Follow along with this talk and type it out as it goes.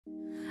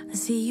I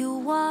see you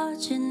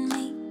watching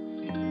me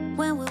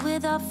when we're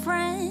with our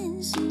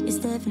friends. It's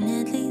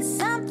definitely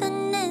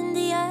something in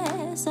the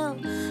air. So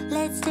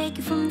let's take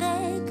it from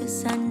there,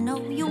 cause I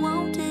know you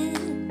want it.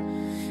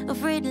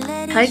 Afraid to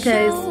let it Hi show.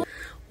 guys,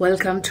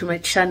 welcome to my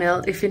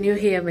channel. If you're new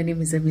here, my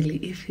name is Emily.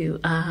 If you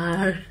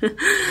are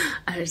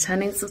a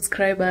returning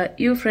subscriber,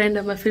 you friend,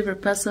 or my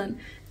favorite person,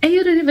 and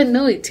you don't even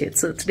know it yet.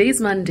 So today is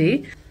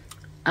Monday.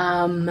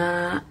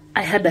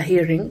 I had a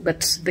hearing,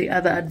 but the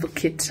other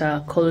advocate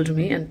called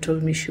me and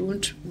told me she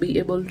won't be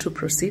able to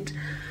proceed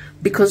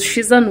because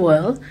she's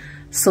unwell.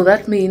 So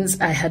that means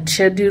I had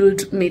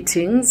scheduled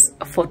meetings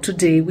for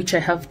today, which I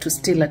have to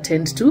still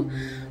attend to,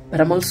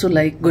 but I'm also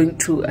like going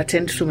to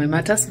attend to my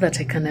matters so that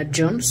I can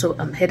adjourn. So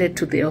I'm headed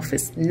to the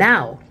office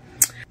now.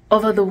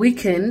 Over the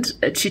weekend,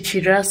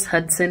 Chichi Ras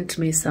had sent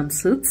me some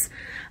suits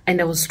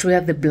and I was to wear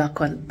the black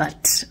one,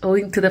 but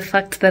owing to the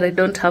fact that I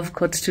don't have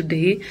court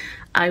today,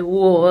 I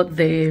wore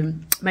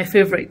my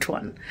favorite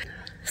one.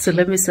 So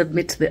let me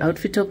submit the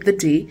outfit of the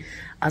day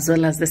as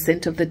well as the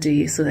scent of the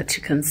day so that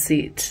you can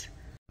see it.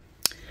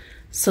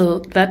 So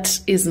that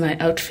is my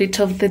outfit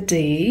of the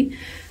day.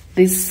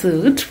 This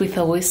suit with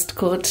a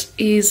waistcoat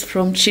is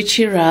from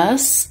Chichi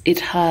Ras. It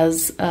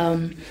has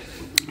a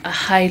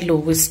high-low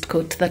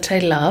waistcoat that I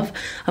love.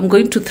 I'm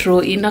going to throw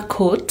in a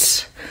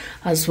coat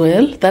as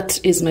well. That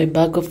is my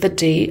bag of the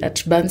day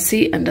at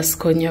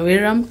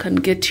Bansi_Nyawiram. Can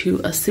get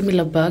you a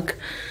similar bag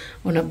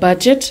on a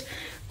budget.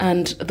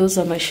 And those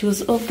are my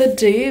shoes of the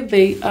day.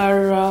 They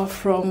are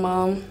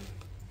from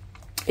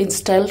In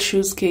Style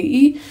Shoes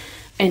KE,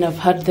 and I've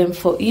had them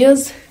for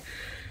years,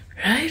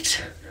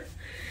 right?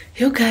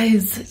 You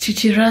guys,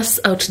 Chichi Ras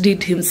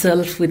outdid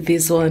himself with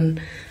this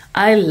one.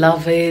 I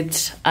love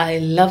it. I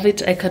love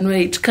it. I can wear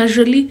it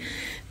casually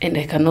and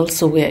I can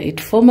also wear it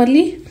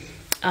formally.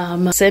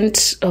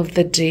 Scent of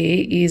the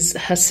day is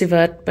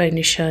Hasivat by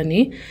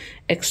Nishani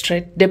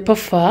Extract de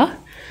Parfum.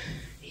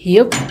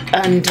 Yep,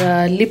 and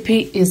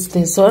lippy is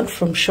this one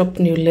from Shop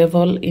New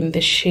Level in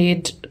the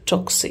shade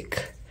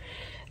Toxic.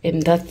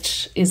 And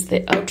that is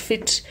the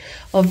outfit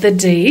of the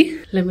day.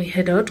 Let me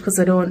head out because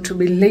I don't want to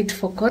be late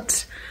for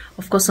court.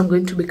 Of course, I'm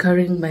going to be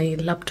carrying my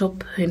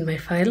laptop and my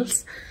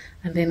files.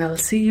 And then I'll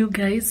see you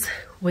guys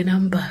when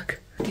I'm back.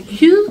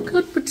 You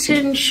got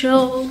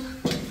potential.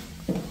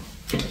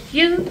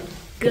 You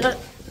got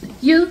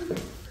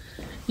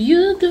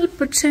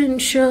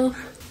potential.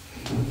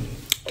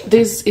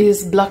 This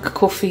is black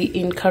coffee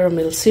in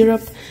caramel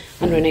syrup,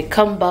 and when I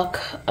come back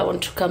I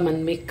want to come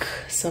and make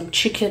some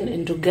chicken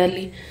and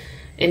ugali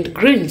and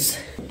greens.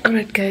 All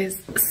right guys,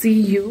 see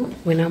you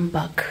when I'm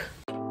back.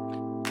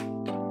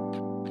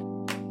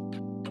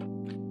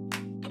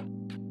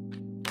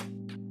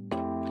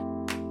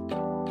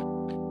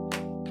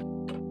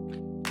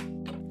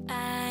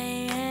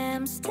 I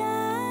am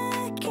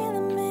stuck in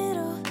the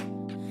middle.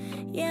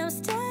 Yeah, I'm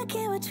stuck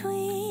in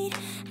between.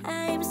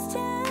 I'm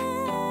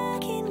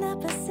stuck in a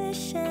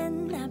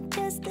position. I'm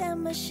just a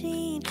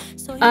machine.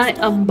 So I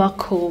am back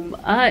home.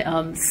 I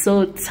am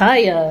so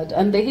tired,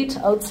 and the heat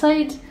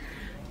outside,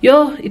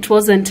 yo, it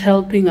wasn't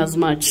helping as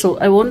much. So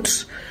I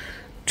want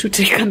to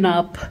take a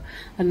nap,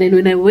 and then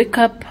when I wake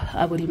up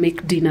I will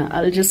make dinner.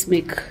 I'll just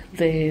make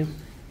the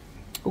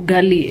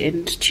ugali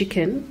and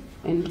chicken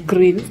and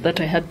greens that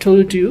I had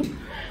told you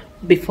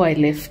before I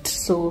left.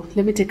 So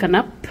let me take a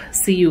nap.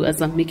 See you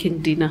as I'm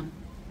making dinner.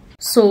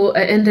 So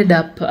I ended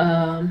up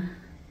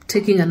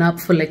taking a nap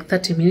for like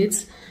 30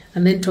 minutes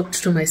and then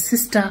talked to my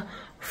sister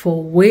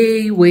for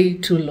way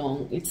too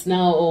long. It's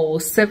now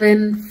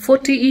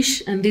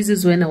 7:40-ish, and this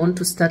is when I want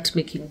to start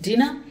making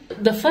dinner.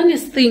 The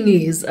funniest thing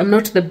is I'm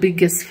not the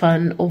biggest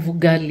fan of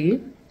ugali,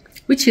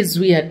 which is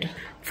weird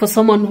for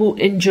someone who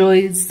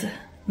enjoys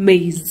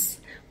maize,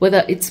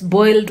 whether it's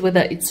boiled,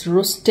 whether it's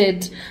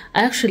roasted.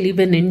 I actually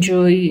even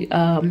enjoy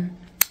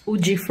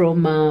uji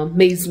from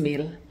maize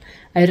meal.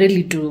 I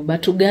really do,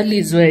 but ugali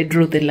is where I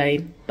draw the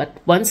line. But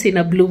once in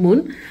a blue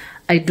moon,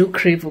 I do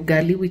crave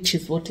ugali, which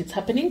is what is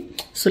happening.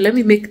 So let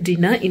me make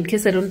dinner. In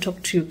case I don't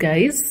talk to you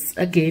guys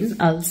again,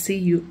 I'll see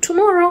you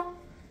tomorrow.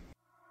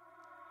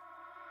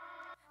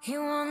 you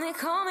only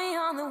call me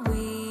on the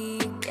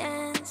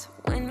weekends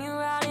when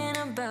you're out and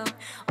about,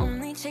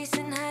 only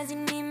chasing highs. You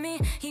need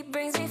me. He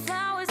brings me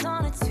flowers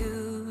on a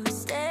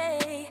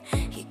Tuesday.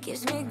 He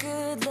gives me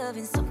good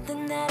loving,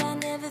 something that I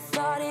never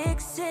thought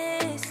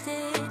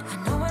existed.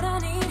 I know what I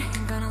need,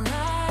 ain't gonna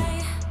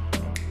lie.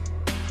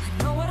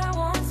 I know what I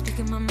want,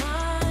 speaking my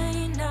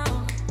mind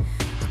now.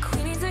 A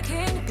queen needs a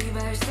king to be by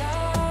her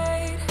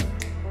side.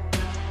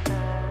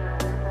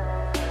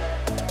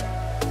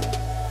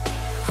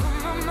 On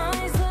my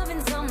mind's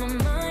loving's on my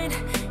mind.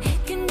 He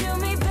can do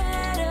me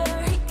better,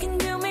 he can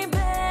do me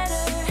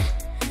better.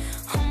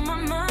 On my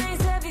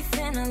mind's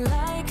everything I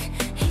like.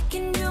 He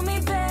can do me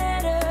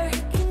better,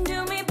 he can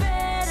do me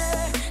better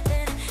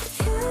than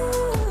you.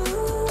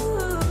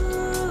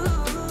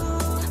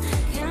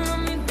 Can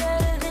love me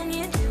better than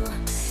you do.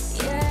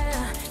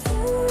 Yeah,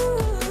 you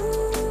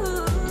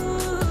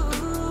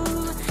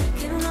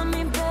can love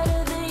me better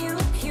than you.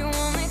 You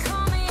only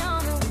call me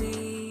on the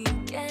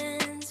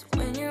weekends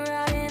when you're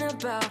out and about.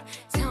 about?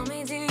 Tell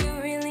me, do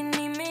you really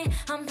need me?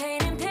 I'm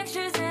painting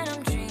pictures and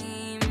I'm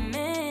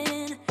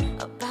dreaming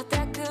about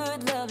that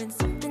good love and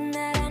something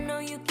that I know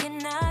you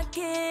cannot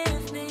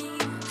give me.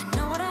 I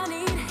know what I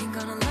need, ain't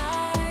gonna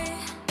lie.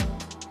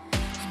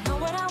 I know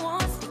what I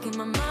want, stick in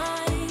my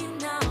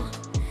mind now.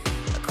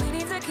 A queen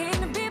needs a king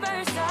to be by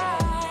her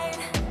side.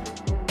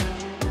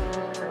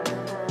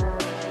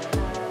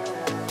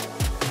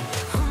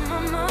 On my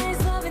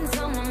mind's loving's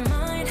on my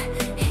mind.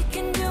 He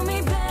can do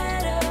me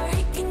better,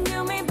 he can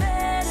do me better.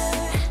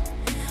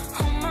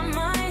 On my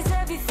mind's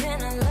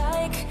everything I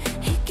like.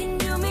 He can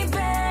do me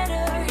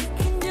better, he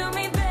can do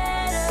me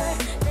better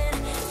than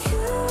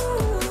you.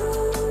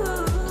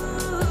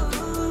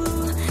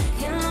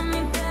 He love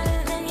me better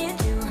than you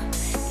do,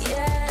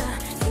 yeah.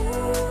 You,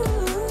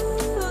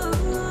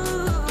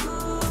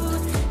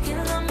 he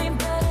love me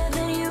better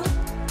than you.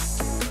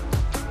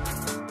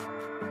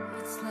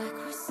 It's like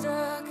we're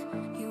stuck,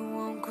 you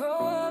won't grow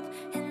up,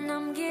 and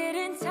I'm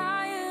getting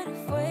tired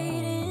of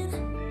waiting.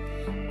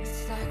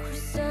 It's like we're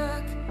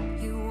stuck,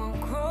 you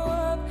won't grow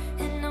up,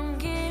 and I'm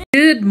getting...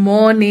 Good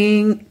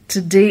morning.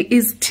 Today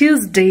is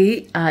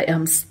Tuesday. I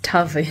am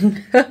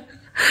starving.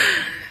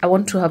 I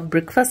want to have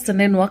breakfast and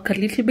then work a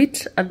little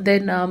bit, and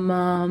then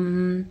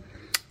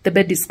the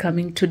bed is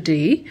coming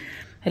today.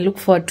 I look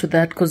forward to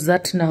that because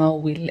that now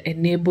will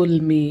enable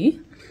me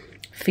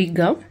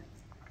figure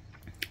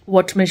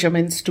what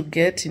measurements to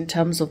get in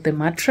terms of the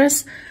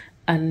mattress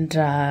and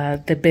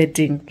the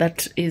bedding.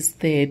 That is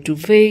the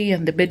duvet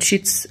and the bed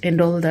sheets and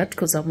all that,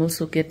 because I'm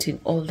also getting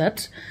all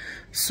that.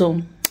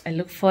 So I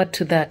look forward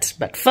to that.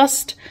 But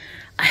first,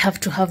 I have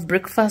to have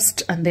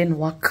breakfast and then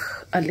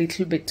work a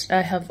little bit.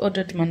 I have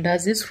ordered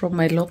mandazis from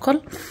my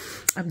local.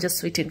 I'm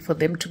just waiting for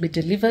them to be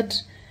delivered,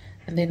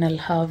 and then I'll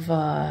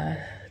have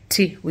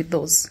tea with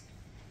those.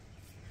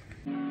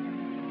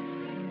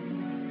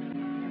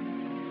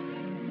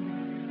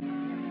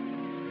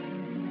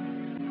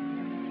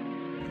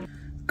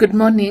 Good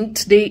morning.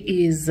 Today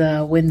is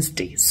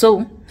Wednesday.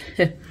 So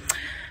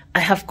I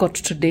have got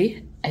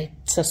today. I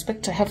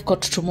suspect I have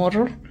got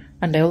tomorrow,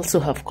 and I also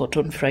have got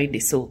on Friday.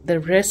 So the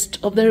rest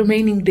of the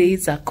remaining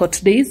days are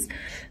cut days.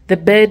 The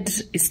bed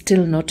is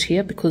still not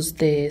here because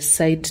the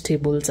side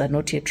tables are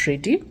not yet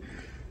ready,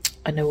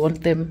 and I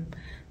want them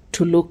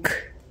to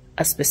look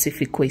a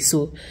specific way.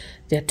 So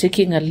they're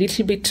taking a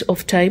little bit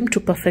of time to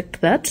perfect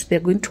that. They're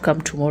going to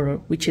come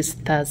tomorrow, which is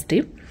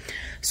Thursday.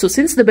 So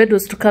since the bed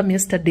was to come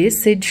yesterday,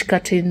 sage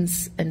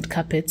curtains and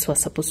carpets were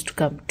supposed to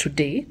come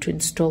today to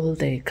install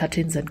the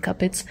curtains and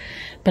carpets.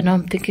 But now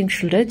I'm thinking,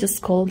 should I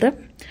just call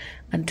them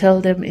and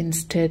tell them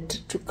instead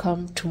to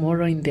come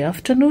tomorrow in the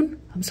afternoon?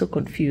 I'm so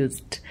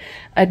confused.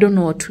 I don't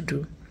know what to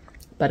do.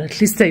 But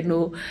at least I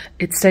know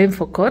it's time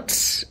for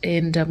cut,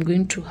 and I'm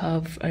going to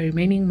have a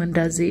remaining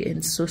mandazi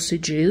and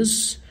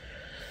sausages,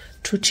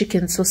 2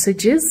 chicken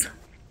sausages,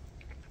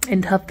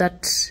 and have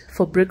that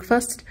for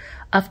breakfast.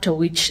 After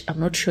which, I'm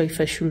not sure if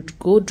I should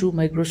go do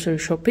my grocery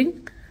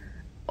shopping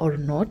or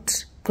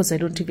not, because I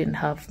don't even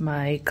have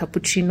my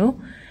cappuccino,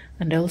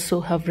 and I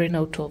also have run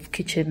out of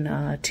kitchen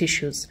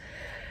tissues.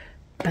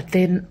 But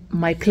then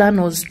my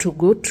plan was to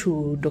go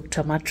to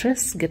Dr.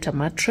 Mattress, get a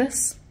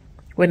mattress,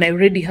 when I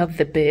already have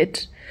the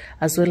bed,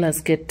 as well as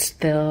get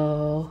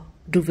the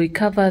duvet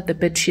cover, the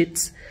bed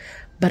sheets.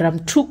 But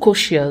I'm too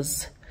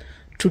cautious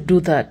to do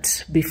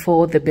that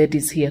before the bed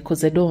is here,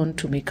 because I don't want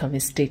to make a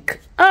mistake.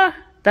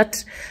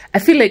 That I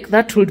feel like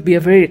that would be a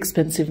very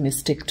expensive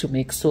mistake to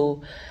make,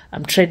 so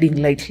I'm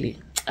treading lightly.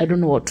 I don't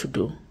know what to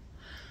do,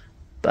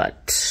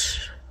 but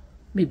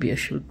maybe I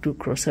should do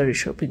grocery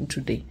shopping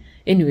today.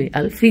 Anyway,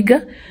 I'll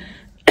figure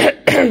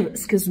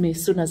excuse me,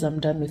 as soon as I'm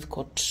done with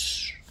court.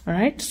 All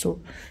right,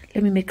 so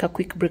let me make a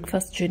quick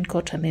breakfast, join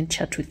court, and then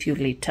chat with you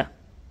later.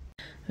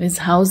 This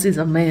house is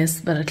a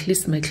mess, but at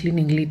least my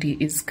cleaning lady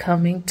is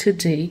coming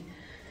today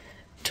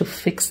to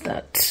fix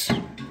that.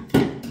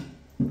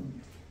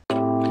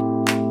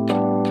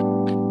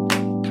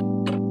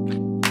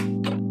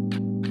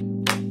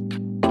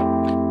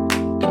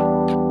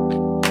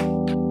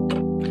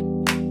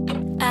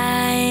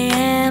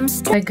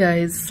 Hi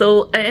guys,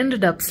 so I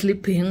ended up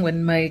sleeping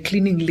when my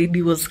cleaning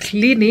lady was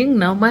cleaning.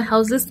 Now my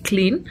house is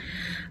clean.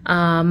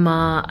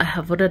 I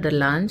have ordered a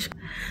lunch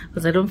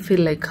because I don't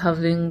feel like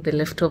having the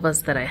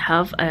leftovers that I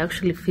have. I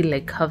actually feel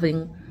like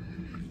having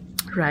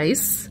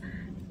rice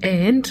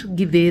and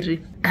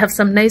githeri. I have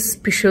some nice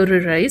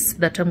pishori rice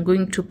that I'm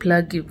going to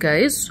plug you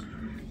guys.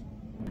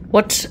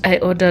 What I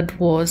ordered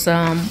was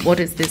what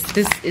is this?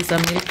 This is a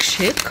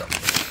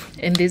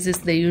milkshake, and this is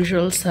the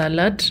usual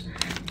salad.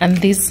 And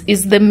this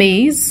is the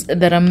maize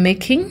that I'm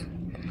making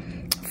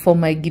for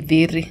my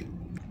githeri.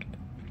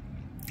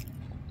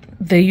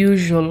 The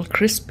usual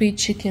crispy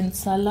chicken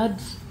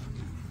salad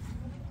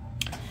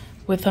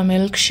with a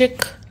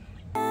milkshake.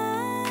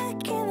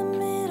 Stuck in the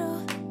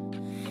middle.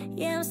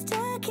 Yeah, I'm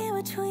stuck in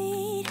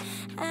between.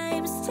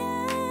 I'm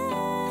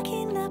stuck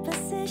in a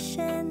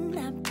position.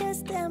 I'm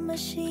just a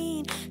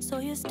machine. So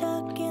you're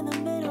stuck in the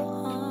middle,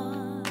 huh?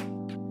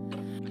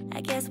 I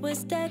guess we're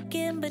stuck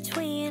in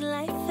between.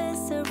 Life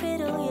is a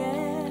riddle,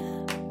 yeah.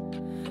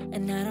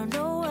 And I don't don't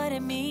know what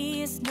it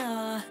means,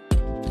 nah.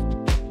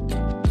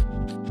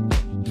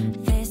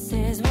 This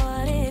is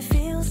what it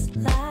feels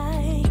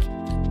like.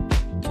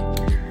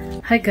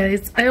 Hi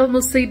guys, I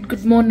almost said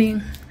good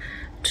morning.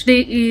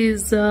 Today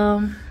is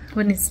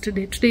when is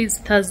today? Today is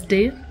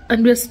Thursday,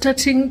 and we're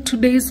starting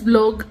today's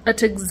vlog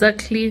at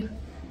exactly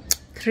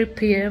 3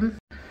 p.m.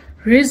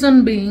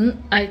 Reason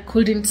being, I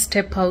couldn't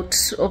step out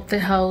of the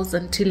house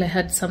until I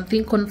had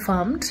something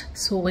confirmed.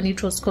 So when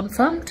it was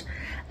confirmed,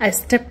 I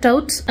stepped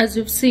out, as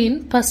you've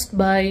seen, passed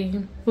by,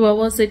 where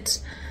was it,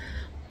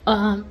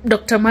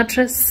 Dr.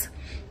 Mattress,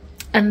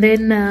 and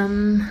then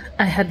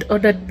I had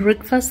ordered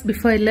breakfast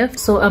before I left.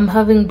 So I'm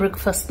having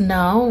breakfast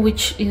now,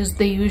 which is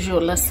the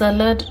usual, a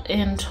salad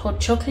and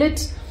hot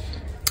chocolate.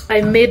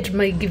 I made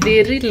my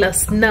githeri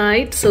last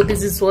night, so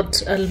this is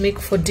what I'll make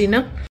for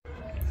dinner.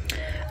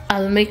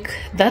 I'll make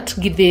that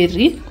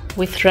githeri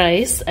with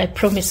rice. I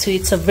promise you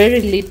it's a very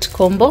lit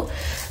combo.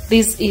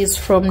 This is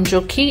from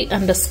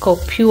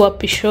Joki_Pure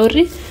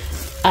Pishori.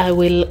 I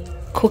will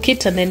cook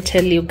it and then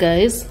tell you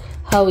guys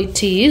how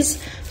it is.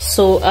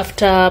 So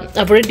after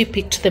I've already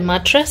picked the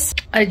mattress,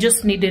 I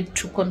just needed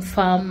to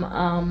confirm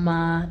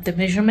the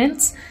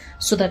measurements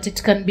so that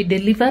it can be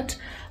delivered.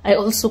 I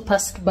also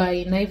passed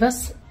by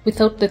Naivas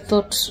without the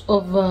thought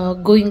of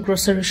going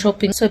grocery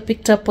shopping, so I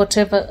picked up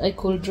whatever I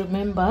could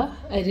remember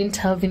I didn't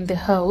have in the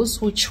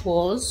house, which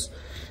was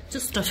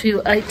just a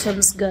few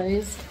items,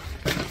 guys.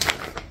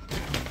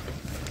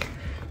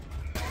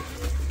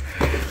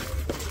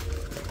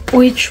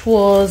 Which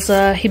was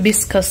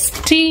hibiscus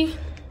tea,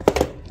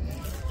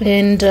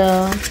 and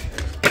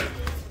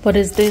what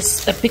is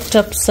this? I picked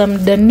up some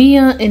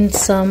dania and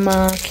some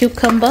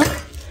cucumber.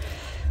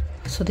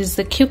 So this is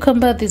the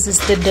cucumber, this is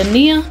the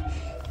dania.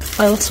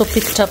 I also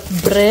picked up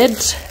bread,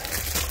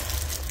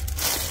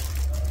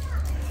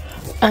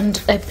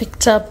 and I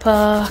picked up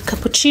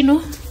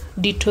cappuccino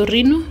di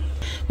Torino,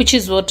 which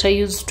is what I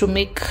use to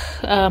make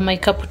my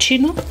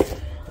cappuccino.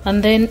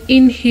 And then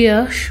in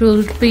here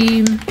should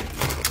be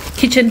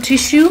kitchen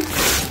tissue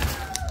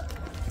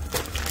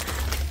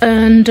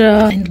and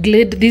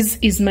Glade. This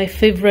is my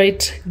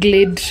favorite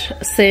Glade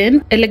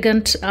scent,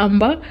 elegant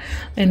amber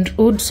and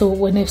oud. So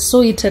when I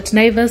saw it at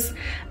Naivas,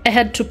 I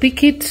had to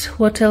pick it.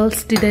 What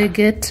else did I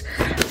get?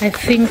 I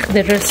think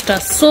the rest are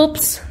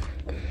soaps.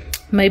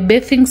 My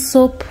bathing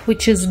soap,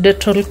 which is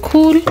Decor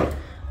Cool,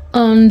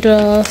 and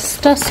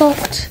Star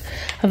Soft.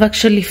 I've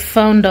actually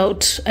found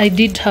out I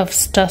did have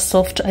Star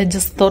Soft. I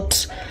just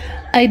thought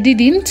I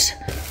didn't.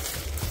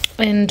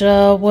 And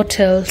what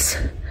else?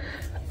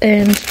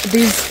 And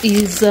this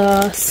is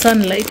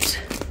Sunlight.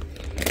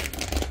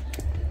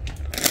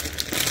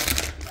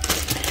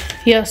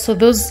 Yeah, so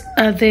those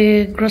are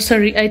the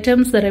grocery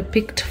items that I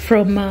picked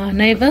from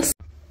Naivas.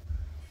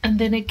 And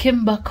then I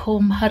came back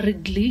home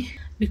hurriedly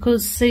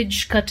because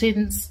Sage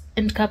curtains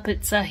and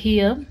carpets are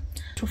here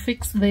to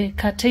fix the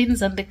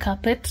curtains and the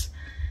carpet.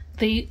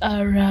 They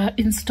are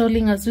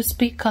installing as we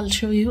speak. I'll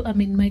show you.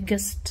 I'm in my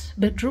guest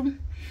bedroom.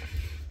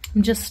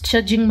 I'm just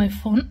charging my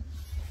phone.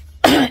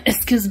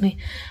 Excuse me.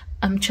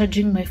 I'm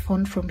charging my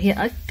phone from here.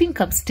 I think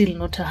I'm still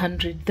not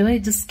 100. The way I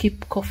just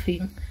keep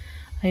coughing,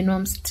 I know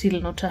I'm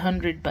still not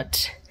 100,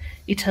 but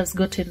it has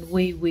gotten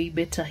way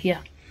better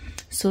here.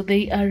 So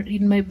they are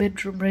in my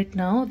bedroom right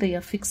now. They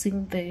are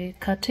fixing the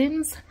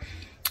curtains,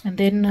 and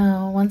then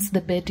once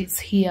the bed is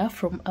here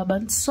from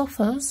Urban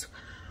Sofas,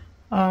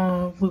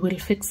 we will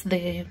fix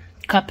the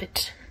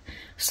carpet.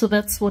 So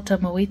that's what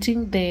I'm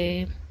awaiting.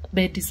 The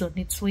bed is on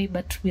its way,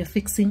 but we are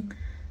fixing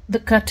the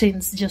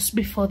curtains just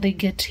before they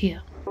get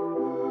here.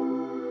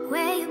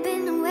 Where you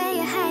been and where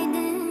you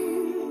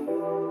hiding?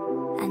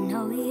 I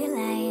know you're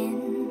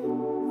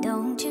lying.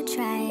 Don't you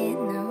try it,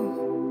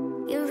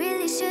 no. You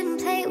really shouldn't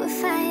play with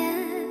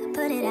fire.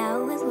 Put it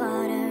out with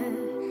water,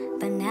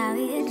 but now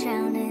you're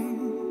drowning.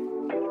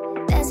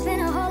 There's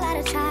been a whole lot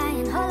of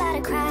trying, whole lot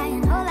of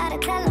crying, whole lot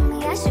of telling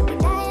me I should be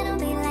dying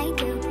to be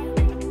like you,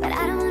 but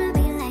I don't wanna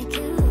be like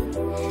you.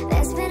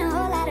 There's been a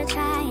whole lot of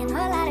trying,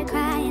 whole lot of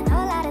crying,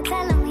 whole lot of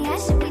telling me I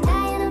should be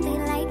dying to be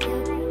like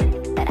you,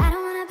 but I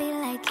don't wanna be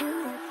like you.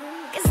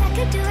 Cause I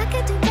could do better.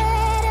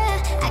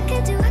 I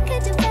could do better.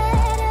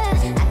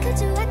 I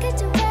could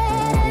do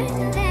better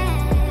than that.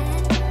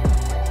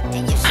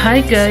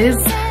 Hi guys,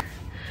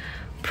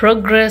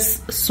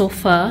 progress so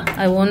far.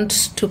 I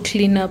want to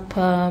clean up.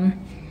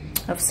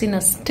 I've seen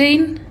a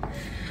stain,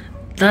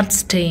 that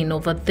stain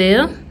over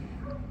there,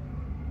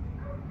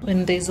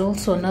 and there's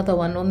also another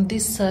one on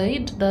this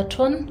side. That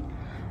one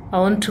I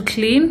want to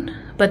clean,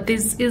 but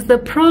this is the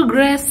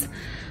progress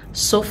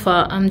so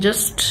far. I'm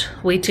just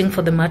waiting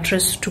for the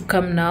mattress to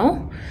come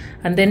now,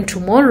 and then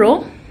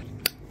tomorrow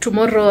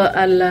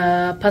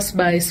I'll pass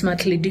by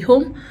Smart Lady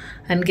Home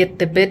and get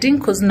the bedding,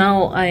 because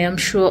now I am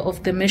sure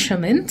of the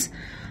measurements.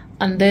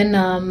 And then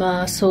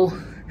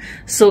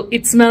so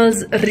it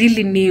smells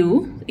really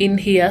new in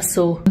here,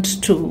 so I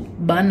want to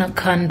burn a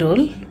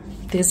candle.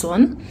 This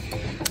one,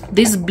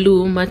 this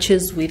blue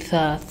matches with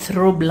a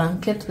throw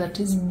blanket that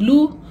is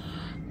blue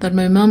that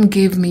my mom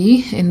gave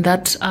me in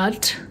that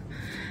art.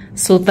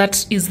 So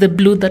that is the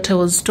blue that I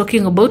was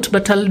talking about,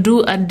 but I'll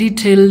do a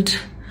detailed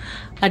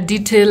I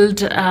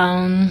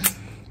don't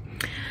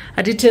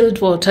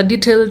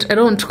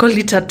want to call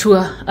it a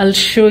tour. I'll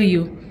show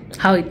you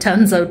how it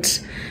turns out,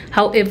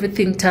 how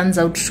everything turns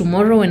out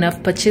tomorrow when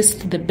I've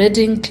purchased the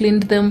bedding,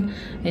 cleaned them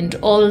and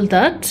all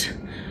that.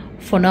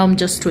 For now I'm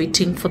just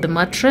waiting for the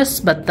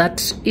mattress, but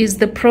that is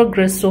the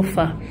progress so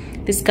far.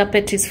 This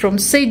carpet is from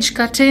Sage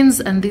Curtains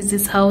and this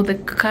is how the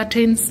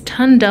curtains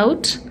turned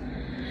out.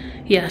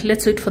 Yeah,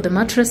 let's wait for the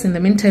mattress. In the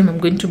meantime, I'm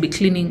going to be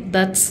cleaning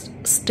that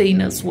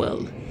stain as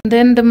well.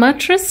 Then the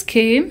mattress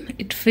came.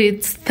 It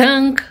fits,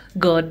 thank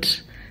God.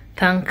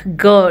 Thank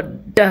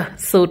God.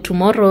 So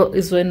tomorrow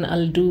is when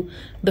I'll do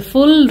the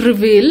full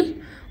reveal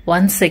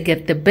once I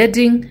get the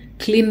bedding,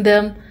 clean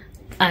them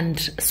and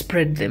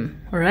spread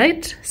them. All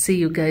right, see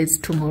you guys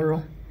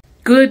tomorrow.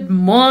 Good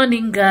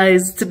morning,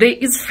 guys. Today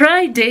is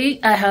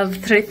Friday. I have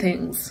 3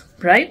 things,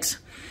 right?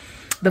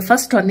 The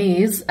first one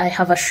is I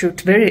have a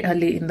shoot very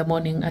early in the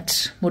morning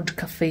at Mood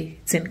Cafe.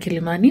 It's in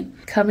Kilimani,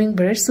 coming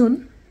very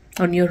soon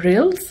on your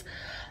reels.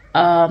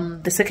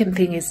 The second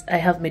thing is I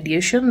have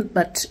mediation,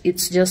 but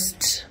it's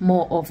just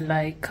more of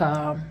like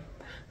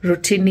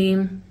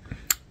routine,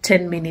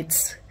 10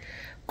 minutes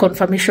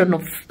confirmation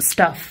of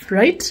stuff,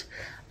 right?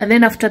 And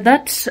then after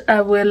that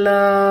I will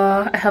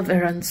I have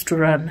errands to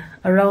run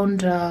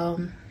around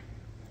I'm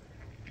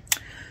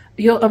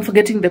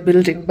forgetting the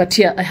building, but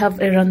yeah, I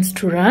have errands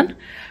to run.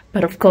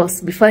 But of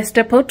course, before I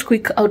step out,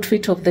 quick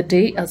outfit of the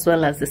day as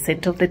well as the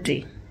scent of the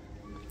day.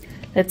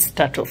 Let's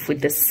start off with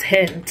the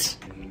scent.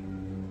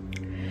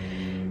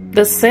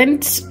 The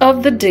scent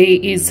of the day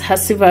is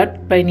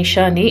Hasivat by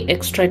Nishani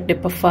Extrait de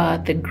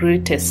Parfum, the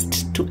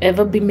greatest to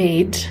ever be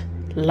made.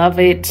 Love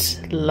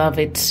it, love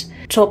it.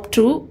 Top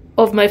 2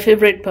 of my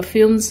favorite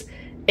perfumes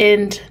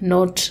and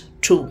not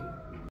 2.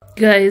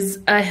 Guys,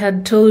 I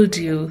had told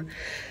you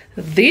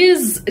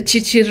these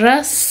Chichi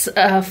Ras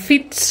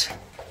fit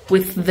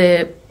with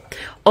the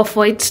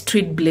off-white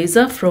tweed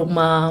blazer from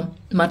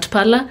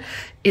Matpala.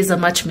 Is a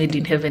match made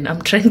in heaven.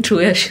 I'm trying to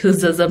wear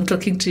shoes as I'm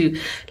talking to you.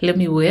 Let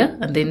me wear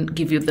and then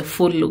give you the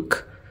full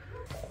look.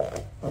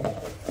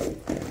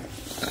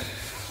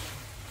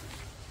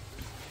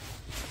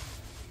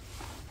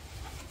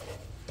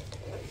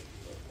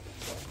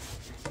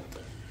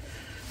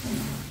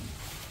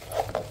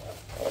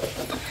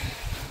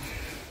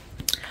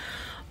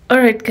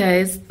 Alright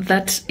guys,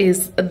 that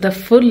is the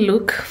full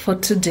look for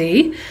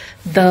today.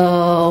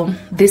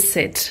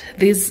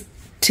 This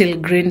teal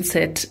green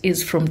set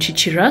is from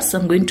Chichi Ras.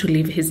 I'm going to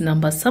leave his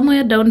number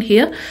somewhere down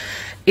here.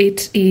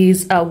 It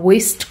is a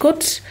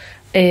waistcoat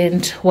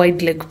and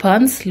wide leg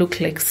pants, look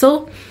like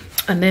so.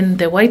 And then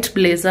the white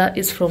blazer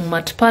is from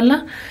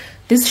Matpala.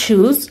 These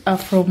shoes are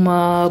from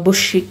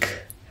Bushik.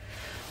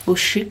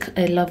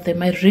 I love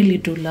them. I really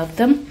do love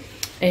them.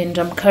 And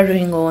I'm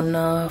carrying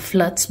on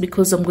flats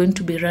because I'm going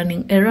to be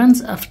running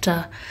errands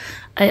after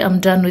I am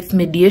done with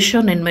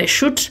mediation and my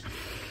shoot.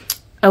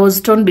 I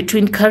was torn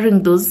between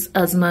carrying those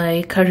as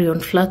my carry-on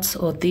flats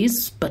or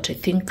these, but I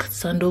think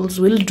sandals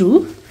will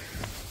do.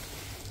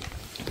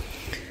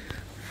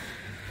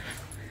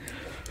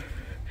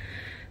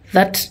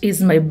 That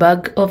is my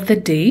bag of the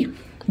day.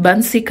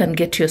 Bansi can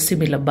get you a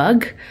similar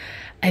bag.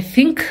 I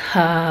think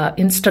her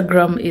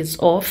Instagram is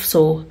off,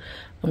 so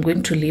I'm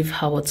going to leave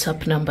her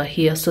WhatsApp number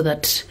here so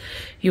that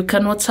you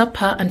can WhatsApp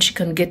her and she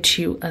can get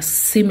you a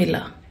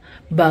similar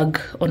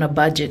bag on a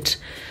budget.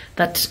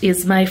 That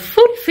is my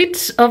full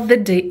fit of the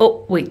day.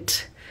 Oh,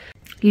 wait.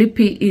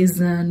 Lippy is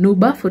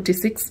Nuba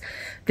 46.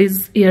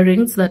 These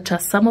earrings that are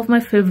some of my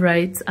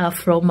favorites are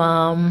from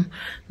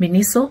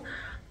Miniso.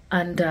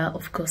 And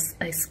of course,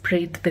 I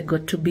sprayed the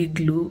got-to-be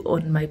glue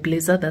on my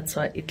blazer. That's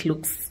why it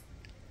looks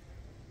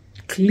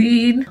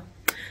clean.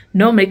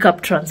 No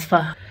makeup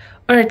transfer.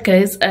 Alright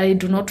guys, I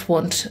do not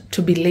want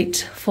to be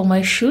late for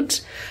my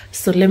shoot.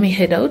 So let me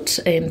head out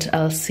and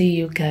I'll see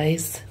you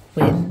guys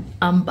when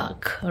I'm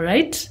back.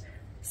 Alright?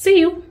 See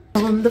you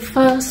on the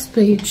first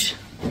page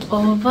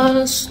of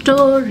our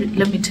story.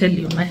 Let me tell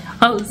you, my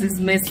house is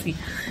messy.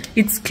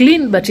 It's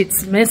clean, but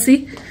it's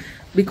messy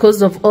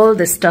because of all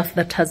the stuff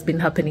that has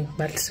been happening.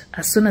 But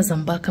as soon as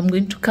I'm back, I'm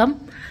going to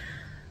come,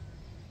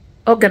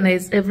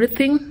 organize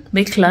everything,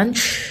 make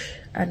lunch,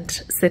 and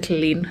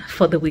settle in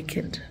for the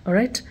weekend. All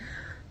right?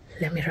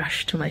 Let me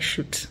rush to my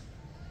shoot.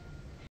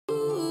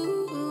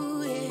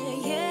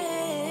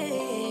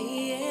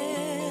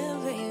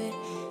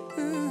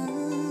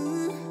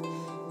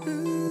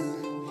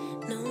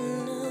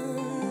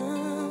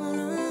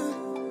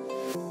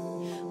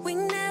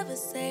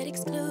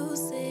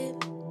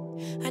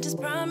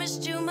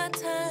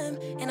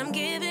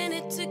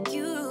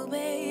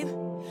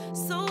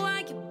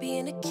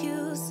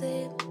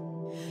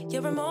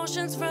 Your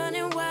emotions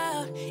running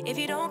wild. If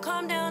you don't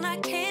calm down, I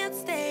can't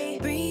stay.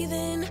 Breathe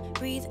in,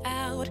 breathe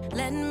out.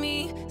 Let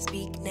me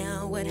speak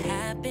now. What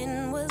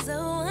happened was a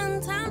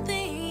one-time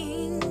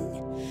thing.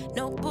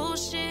 No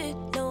bullshit,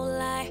 no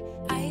lie.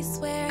 I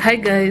swear. Hi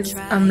guys,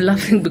 I'm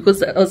laughing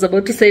because I was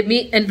about to say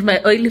me and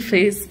my oily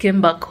face came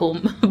back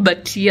home.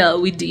 But yeah,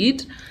 we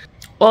did.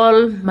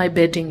 all my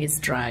bedding is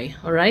dry.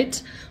 All right,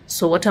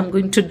 so what I'm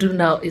going to do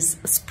now is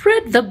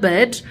spread the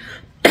bed.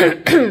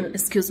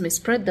 Excuse me,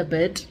 spread the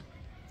bed,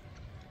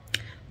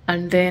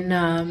 and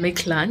then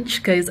make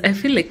lunch. Guys, I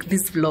feel like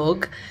this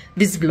vlog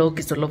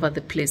is all over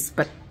the place,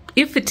 but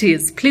if it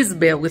is, please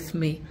bear with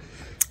me.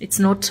 It's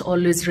not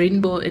always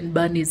rainbow and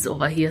bunnies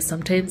over here.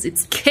 Sometimes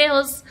it's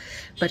chaos,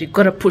 but you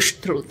gotta push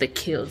through the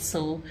chaos.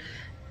 So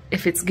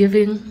if it's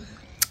giving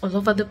all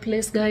over the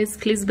place, guys,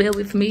 please bear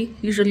with me.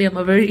 Usually I'm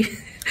a very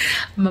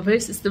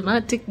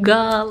systematic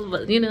girl,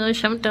 but you know,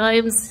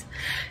 sometimes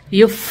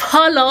you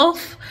fall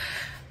off.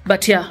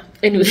 But yeah,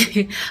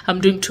 anyway, I'm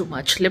doing too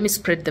much. Let me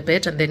spread the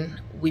bed and then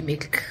we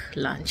make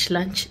lunch.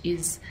 Lunch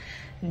is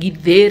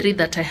githeri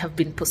that I have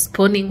been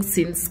postponing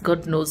since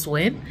God knows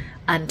when,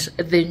 and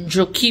the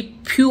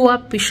njoki pure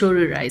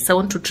pishori rice. I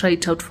want to try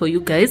it out for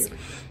you guys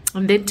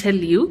and then tell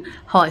you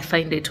how I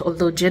find it,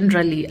 although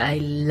generally I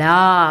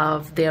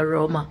love the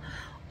aroma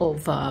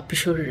of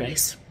pishori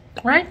rice.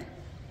 All right,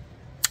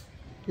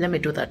 let me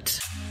do that.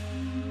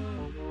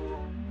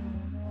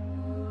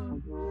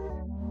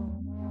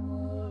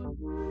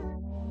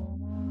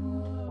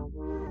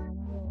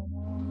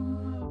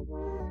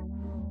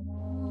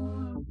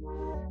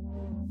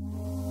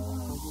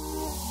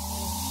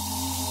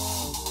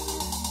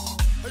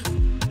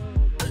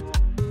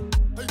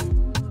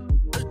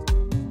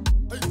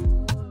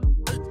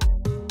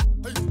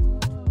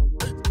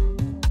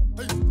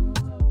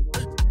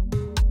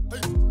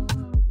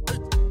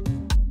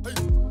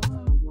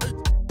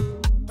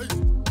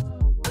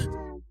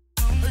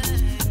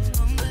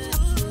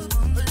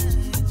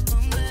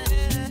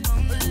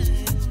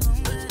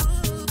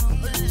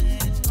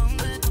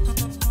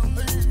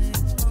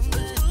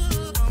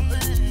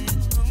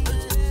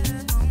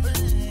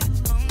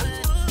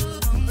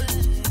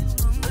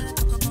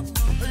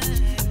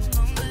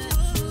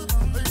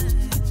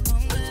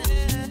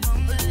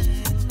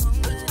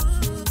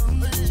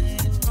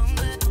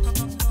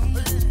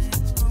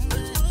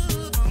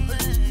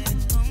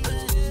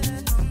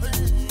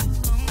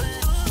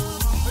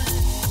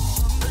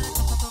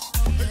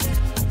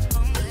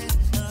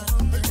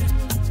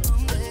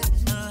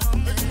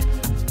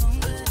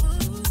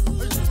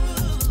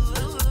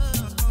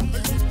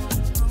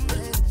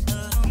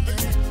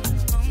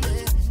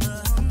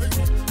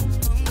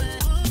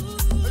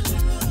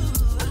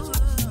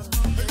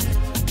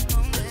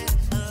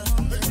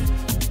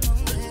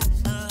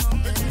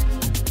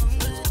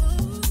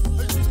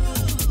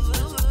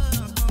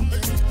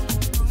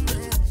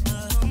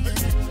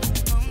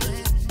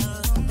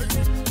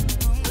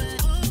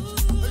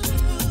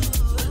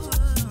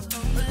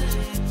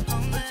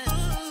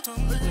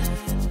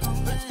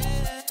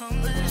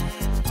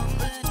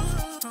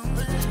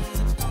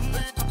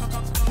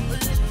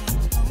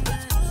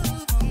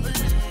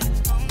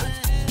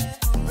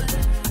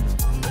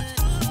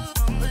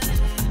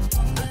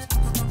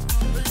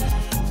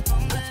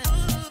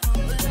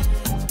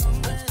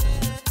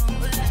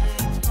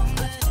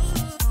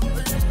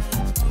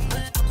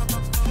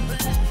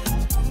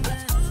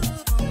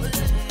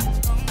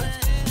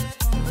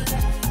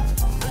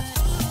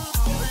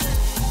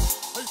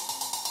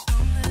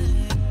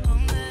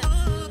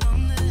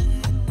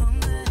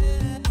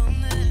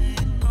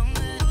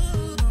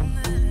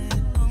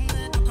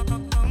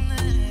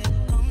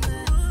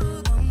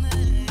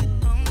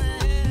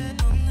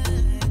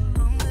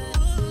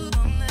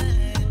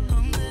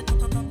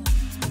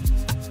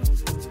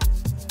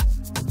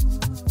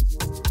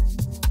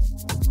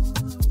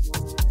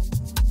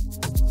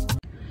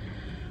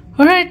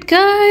 Alright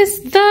guys,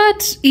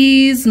 that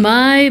is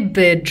my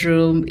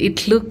bedroom.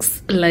 It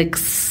looks like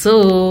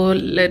so.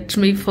 Let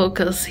me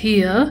focus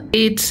here.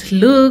 It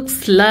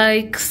looks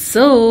like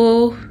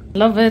so.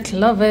 Love it,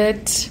 love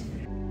it.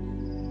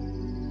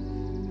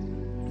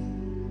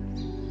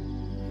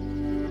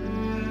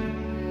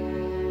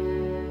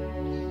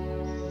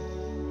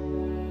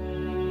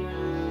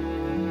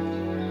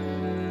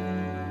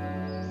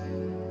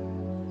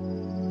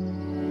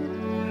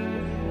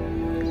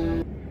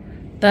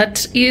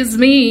 That is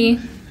me,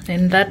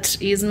 and that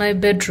is my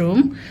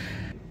bedroom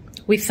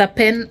with a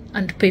pen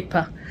and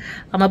paper.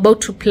 I'm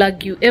about to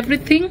plug you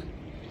everything,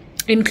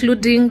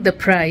 including the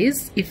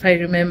price, if I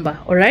remember.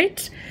 All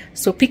right,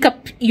 so pick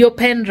up your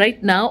pen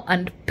right now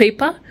and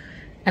paper,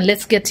 and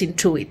let's get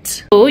into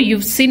it. So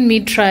you've seen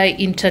me try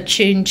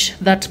interchange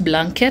that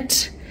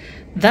blanket,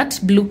 that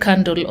blue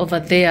candle over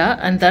there,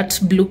 and that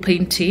blue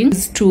painting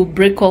to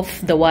break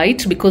off the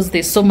white because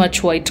there's so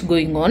much white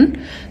going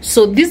on.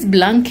 So this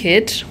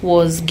blanket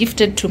was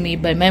gifted to me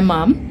by my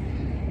mom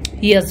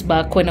years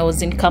back when I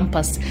was in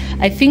campus.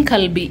 I think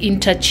I'll be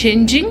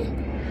interchanging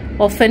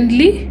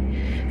oftenly.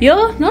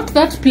 Yeah, not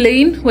that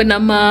plain when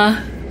I'm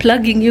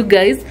plugging you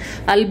guys.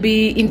 I'll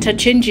be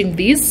interchanging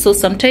these. So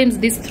sometimes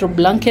this throw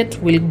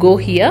blanket will go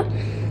here,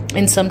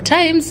 and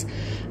sometimes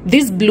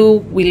this blue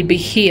will be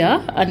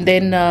here, and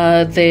then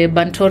the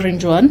burnt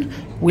orange one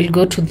will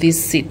go to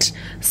this seat.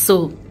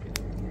 So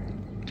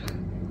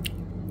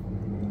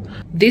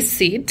this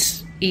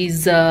seat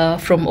is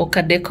from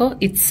Decor.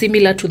 It's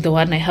similar to the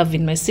one I have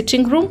in my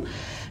sitting room.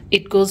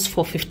 it goes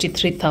for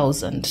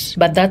 53,000,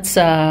 but that's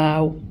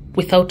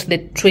without the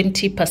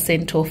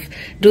 20% off.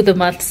 Do the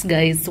maths,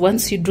 guys.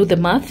 Once you do the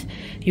math,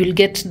 you'll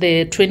get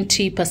the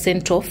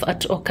 20% off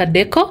at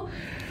Decor.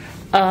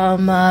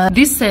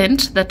 This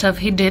scent that I've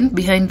hidden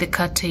behind the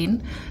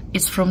curtain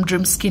is from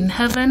Dream Skin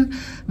Heaven.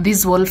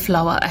 This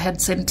wallflower, I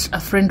had sent a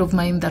friend of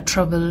mine that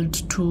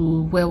traveled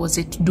to, where was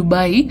it,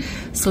 Dubai,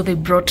 so they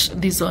brought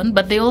this one.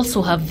 But they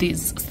also have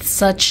these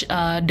such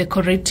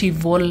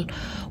decorative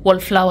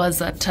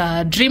wallflowers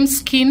at Dream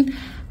Skin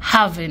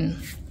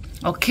Heaven.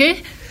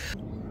 Okay,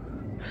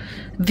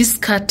 these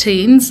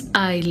curtains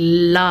I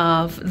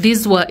love.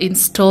 These were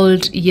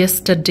installed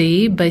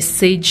yesterday by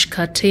Sage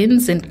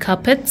Curtains and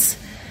Carpets.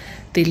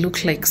 They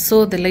look like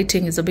so. The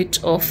lighting is a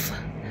bit off.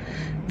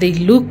 They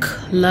look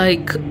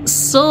like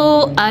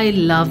so. I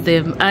love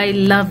them. I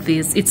love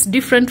this. It's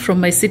different from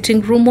my sitting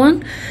room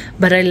one,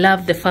 but I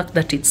love the fact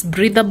that it's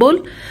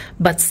breathable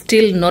but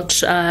still not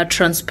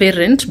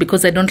transparent,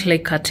 because I don't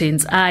like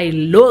curtains. I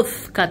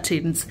loathe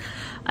curtains.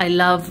 I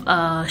love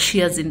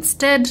shears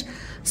instead.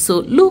 So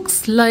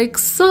looks like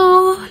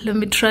so. Let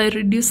me try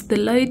reduce the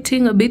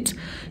lighting a bit.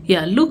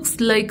 Yeah,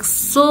 looks like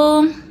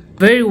so.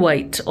 Very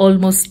white,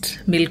 almost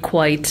milk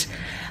white.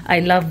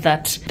 I love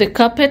that. The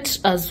carpet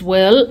as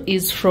well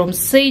is from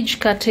Sage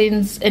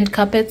Curtains and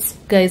Carpets.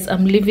 Guys,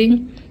 I'm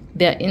leaving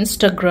their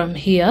Instagram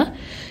here.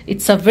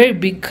 It's a very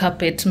big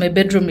carpet. My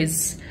bedroom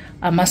is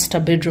a master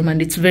bedroom and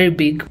it's very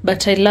big.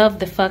 But I love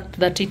the fact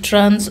that it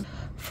runs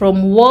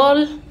from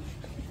wall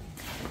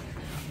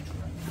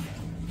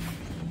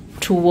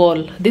to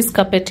wall. This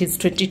carpet is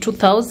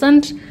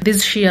 22,000.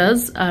 These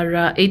shears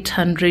are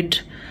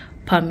 800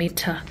 per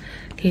meter.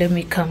 Let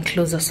me come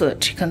closer so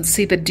that you can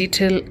see the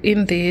detail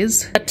in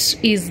this. That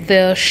is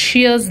the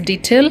shears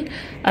detail.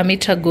 A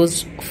meter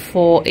goes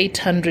for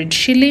 800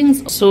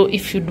 shillings. So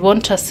if you'd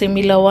want a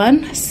similar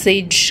one,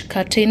 Sage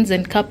Curtains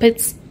and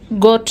Carpets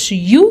got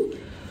you.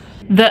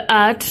 The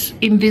art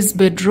in this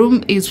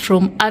bedroom is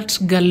from Art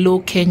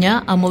Galore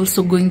Kenya. I'm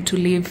also going to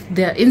leave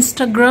their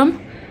Instagram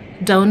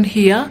down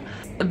here.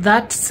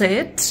 That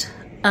set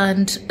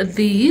and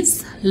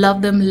these,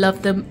 love them,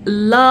 love them,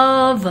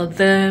 love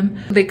them.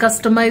 They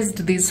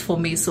customized these for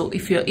me, so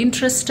if you're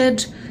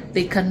interested,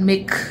 they can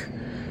make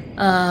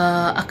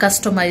a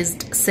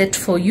customized set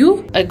for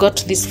you. I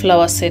got this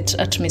flower set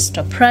at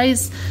Mr.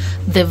 Price.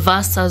 The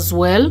vase as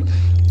well.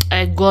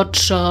 I got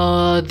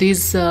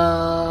this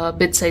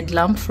bedside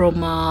lamp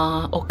from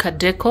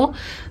Decor.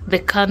 The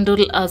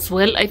candle as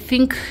well. I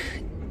think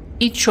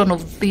each one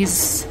of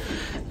these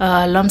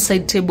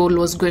lampside table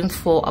was going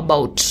for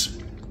about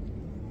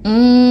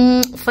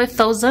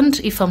 5,000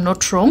 if I'm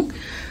not wrong.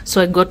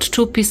 So I got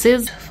two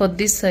pieces for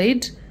this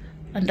side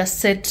and a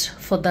set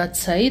for that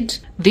side.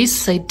 This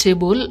side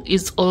table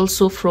is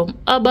also from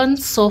Urban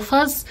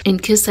Sofas. In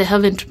case I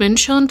haven't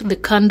mentioned, the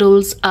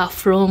candles are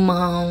from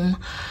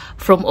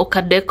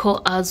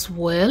Decor as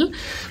well.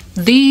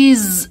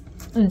 This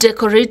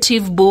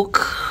decorative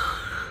book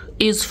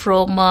is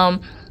from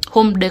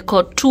Home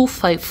Decor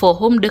 254.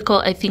 Home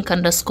Decor, I think,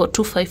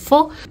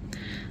 _254.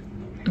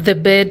 The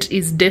bed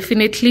is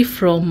definitely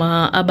from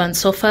Urban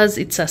Sofas.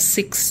 It's a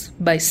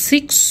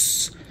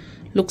 6x6.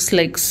 Looks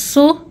like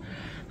so.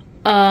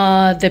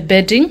 The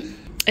bedding,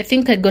 I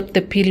think I got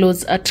the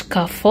pillows at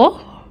Carrefour,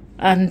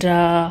 and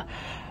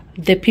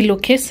the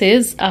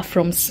pillowcases are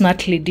from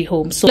Smart Lady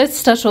Home. So let's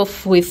start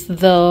off with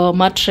the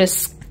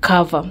mattress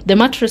cover. The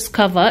mattress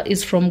cover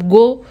is from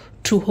Go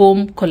to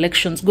Home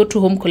Collections. Go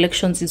to Home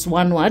Collections is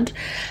one word.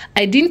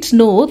 I didn't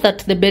know that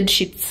the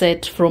bedsheet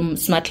set from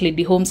Smart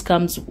Lady Homes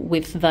comes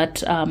with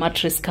that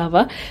mattress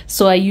cover,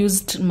 so I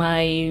used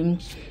my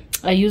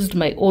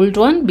old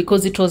one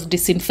because it was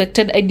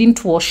disinfected. I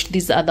didn't wash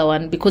this other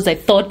one because I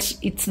thought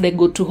it's the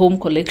Go to Home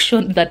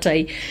collection that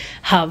I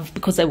have,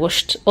 because I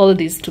washed all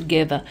these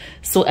together.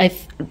 So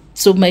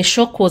my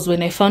shock was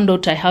when I found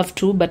out I have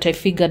two, but I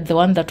figured the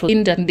one that was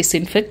cleaned and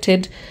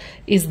disinfected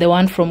is the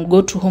one from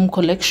Go to Home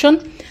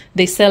collection.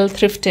 They sell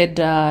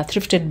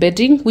thrifted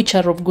bedding, which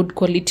are of good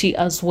quality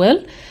as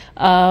well.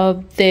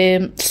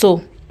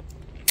 So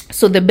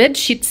the bed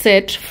sheet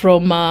set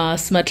from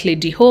Smart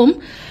Lady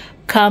Home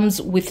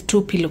comes with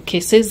two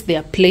pillowcases. They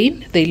are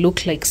plain. They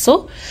look like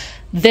so.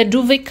 The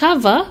duvet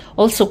cover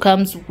also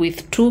comes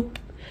with two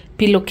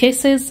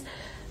pillowcases.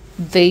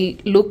 They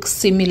look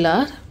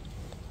similar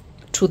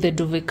to the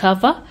duvet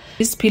cover.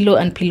 This pillow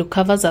and pillow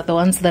covers are the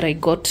ones that I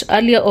got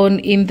earlier on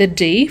in the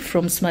day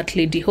from Smart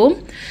Lady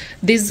Home.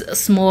 These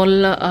small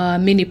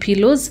mini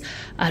pillows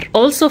are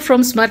also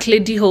from Smart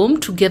Lady Home,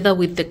 together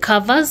with the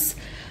covers.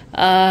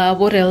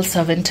 What else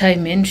haven't I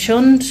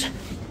mentioned?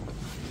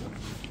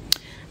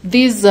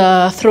 This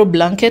throw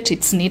blanket,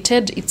 it's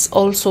knitted. It's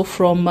also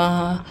from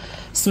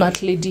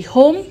Smart Lady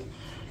Home.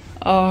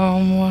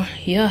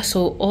 Yeah,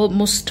 so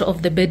most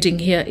of the bedding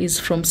here is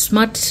from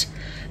Smart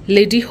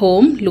Lady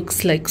Home.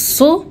 Looks like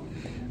so.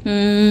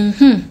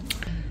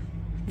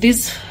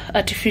 These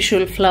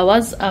artificial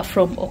flowers are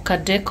from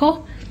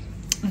Decor.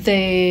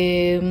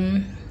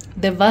 The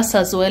The vase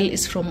as well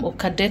is from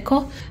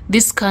Decor.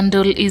 This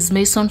candle is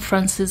Maison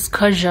Francis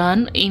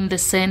Cajan in the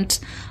scent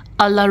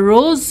a la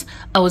rose.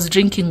 I was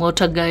drinking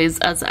water, guys,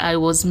 as I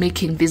was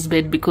making this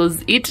bed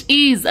because it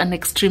is an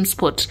extreme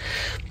spot.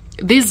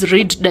 This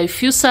reed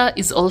diffuser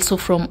is also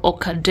from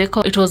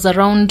Decor. It was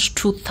around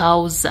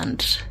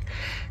 2,000.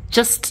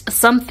 Just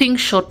something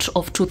short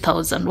of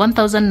 2,000,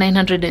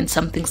 1,900 and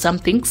something,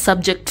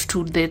 subject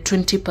to the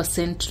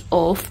 20%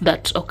 off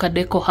that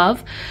Decor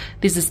have.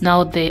 This is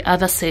now the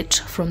other set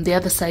from the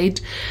other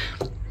side.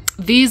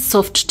 These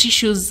soft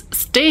tissues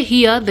stay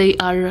here. They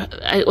are,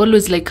 I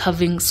always like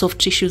having soft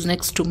tissues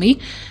next to me.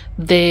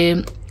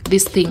 The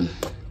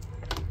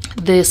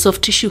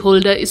soft tissue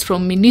holder is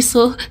from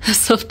Miniso.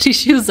 Soft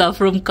tissues are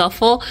from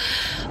Carrefour.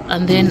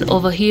 And then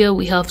over here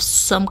we have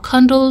some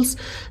candles,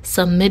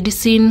 some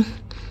medicine,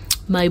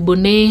 my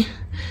bonnet,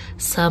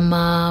 some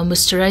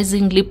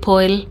moisturizing lip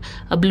oil,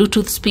 a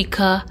Bluetooth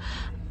speaker,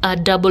 a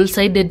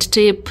double-sided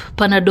tape,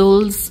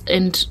 Panadols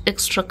and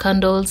extra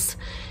candles,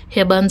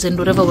 hairbands and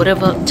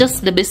whatever,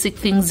 just the basic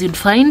things you'd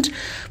find.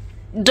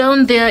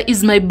 Down there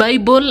is my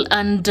Bible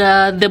and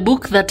the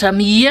book that I'm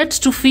yet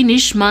to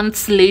finish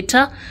months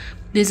later.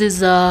 This is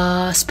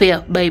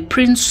Spare by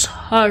Prince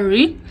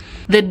Harry,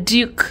 the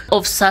Duke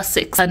of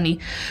Sussex.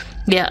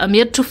 Yeah, I'm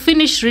yet to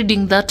finish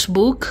reading that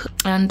book,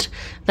 and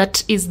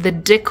that is the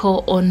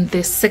decor on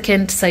the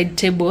second side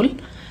table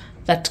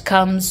that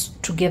comes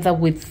together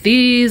with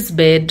this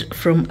bed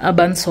from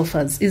Urban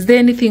Sofas. Is there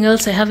anything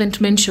else I haven't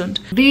mentioned?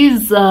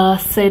 This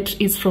set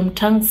is from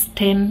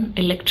Tungsten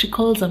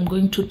Electricals. I'm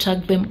going to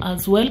tag them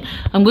as well.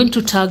 I'm going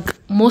to tag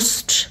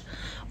most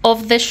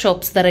of the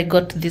shops that I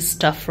got this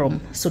stuff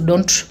from, so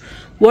don't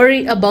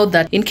worry about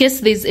that. In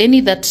case there's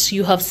any that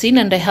you have seen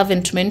and I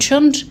haven't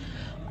mentioned,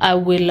 I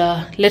will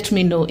let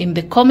me know in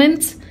the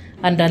comments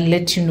and I'll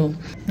let you know.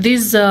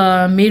 This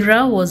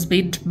mirror was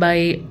made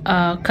by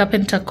a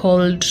carpenter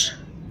called,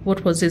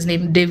 what was his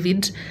name,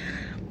 David,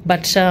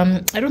 but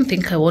I don't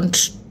think I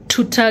want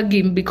to tag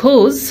him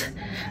because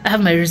I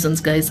have my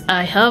reasons, guys.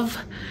 I have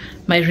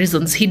my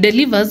reasons. He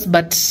delivers,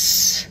 but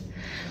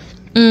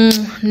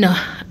no,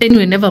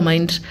 anyway, never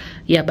mind.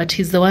 Yeah, but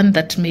he's the one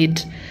that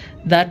made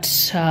that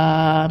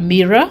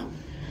mirror.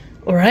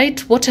 All right,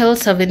 what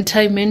else haven't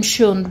I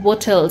mentioned?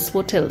 What else?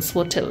 You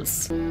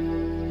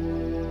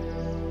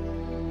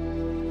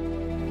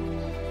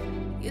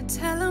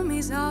tell him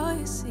he's all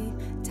you see.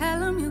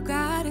 Tell him you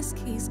got his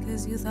keys,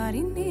 cause you thought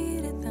he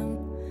needed them,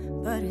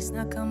 but he's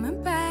not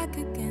coming back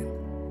again.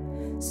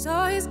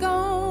 So he's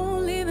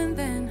gone, leaving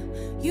then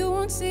you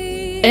won't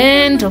see.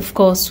 And of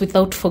course,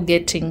 without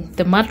forgetting,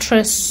 the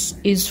mattress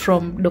is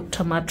from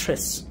Dr.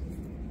 Mattress.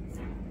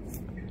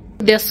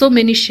 There are so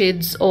many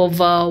shades of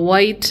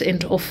white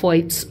and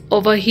off-whites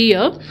over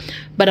here,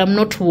 but I'm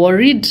not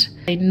worried.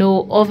 I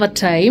know over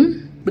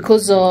time,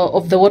 because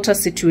of the water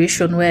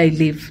situation where I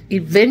live,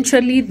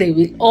 eventually they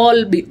will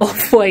all be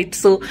off-white,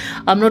 so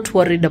I'm not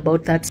worried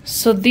about that.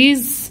 So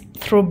this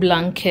throw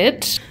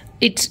blanket,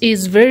 it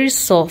is very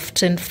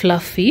soft and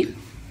fluffy.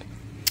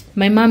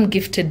 My mom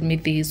gifted me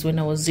these when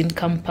I was in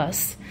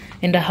campus,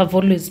 and I have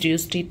always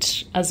used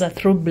it as a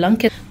throw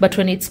blanket, but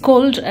when it's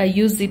cold I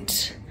use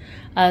it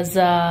as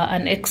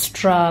an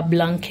extra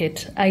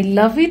blanket. I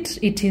love it.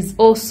 It is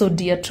also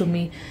dear to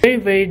me, very,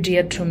 very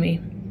dear to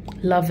me.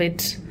 Love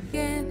it.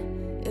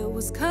 It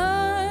was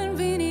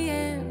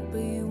convenient,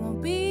 but you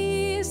won't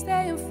be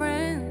staying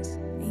friends,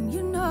 and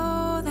you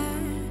know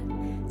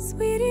that,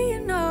 sweetie, you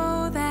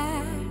know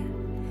that.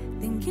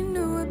 Think you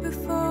knew it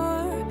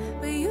before,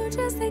 but you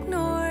just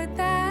ignored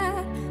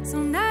that. So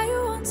now you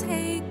won't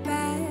take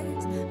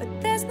backs,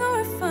 but there's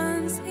no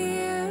refunds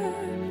here.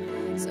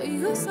 So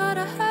you sort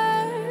of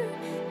hurt,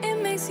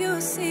 it makes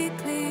you see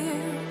clear.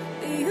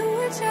 But you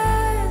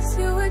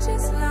were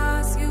just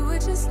lost.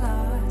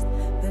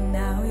 But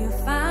now you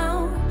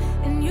found,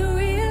 and you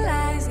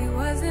realize he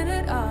wasn't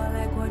at all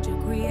like what you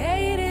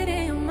created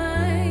in your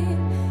mind.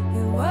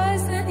 He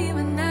wasn't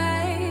even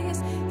nice.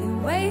 He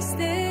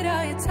wasted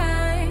all your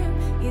time.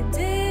 You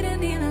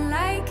didn't even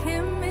like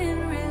him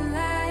in real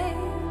life.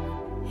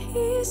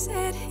 He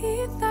said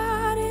he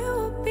thought it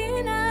would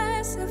be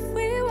nice if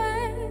we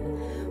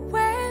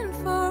went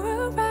for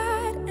a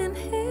ride in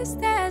his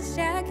dad's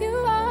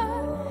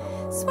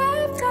Jaguar.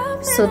 Swept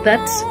up. So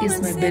that is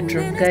my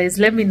bedroom, guys.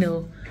 Let me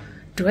know,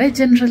 do I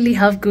generally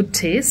have good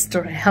taste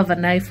or I have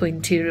an eye for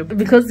interior?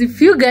 Because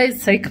if you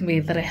guys like me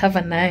that I have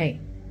an eye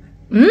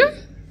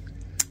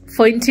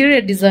for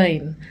interior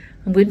design,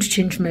 I'm going to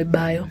change my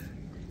bio.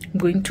 I'm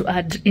going to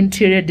add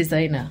interior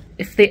designer.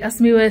 If they ask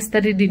me where I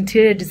studied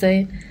interior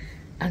design,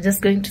 I'm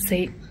just going to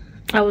say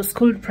I was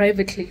schooled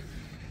privately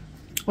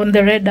on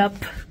the Red App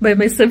by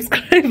my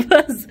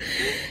subscribers.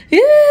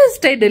 Yes,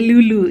 Tide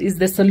Lulu is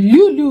the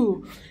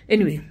Lulu.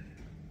 Anyway,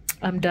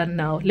 I'm done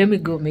now. Let me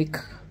go make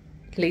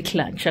late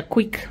lunch, a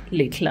quick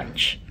late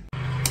lunch.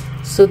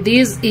 So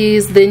this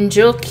is the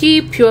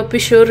Njoki pure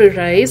pishori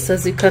rice.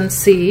 As you can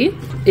see,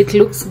 it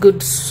looks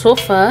good so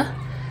far.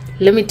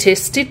 Let me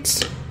taste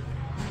it.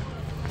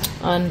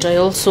 And I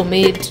also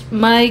made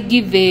my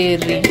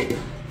githeri.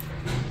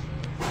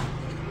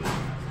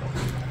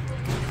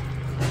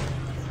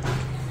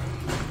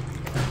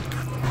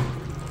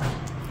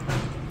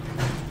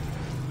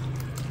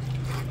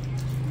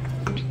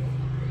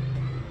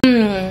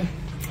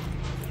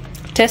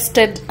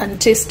 tested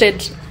and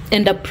tasted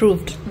and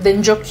approved. The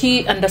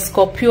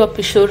Njoki_pure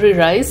Pishori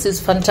rice is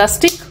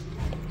fantastic.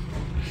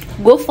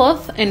 Go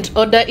forth and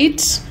order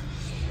it.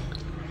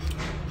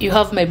 You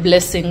have my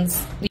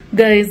blessings,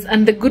 guys.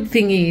 And the good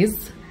thing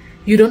is,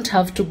 you don't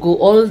have to go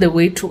all the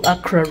way to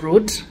Accra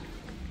Road,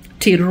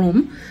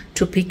 T-Room,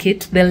 to pick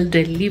it. They'll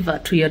deliver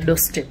to your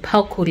doorstep.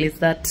 How cool is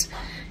that?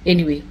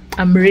 Anyway,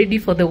 I'm ready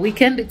for the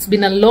weekend. It's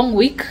been a long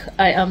week.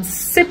 I am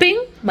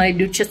sipping my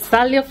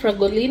Ducesalia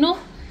Fragolino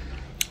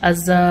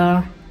as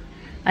I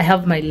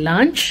have my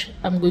lunch.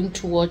 I'm going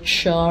to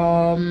watch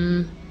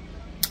Real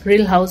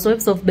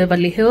Housewives of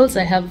Beverly Hills.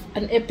 I have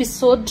an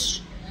episode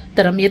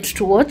that I'm yet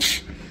to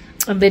watch.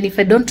 And then if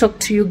I don't talk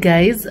to you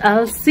guys,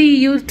 I'll see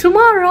you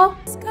tomorrow.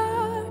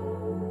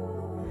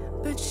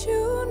 But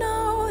you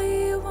know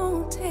it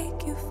won't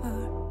take you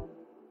far.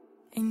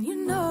 And you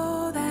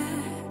know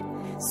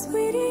that,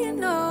 sweetie, you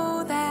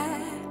know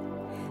that.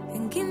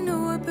 Think you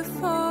knew it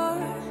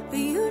before, but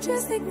you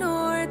just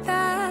ignored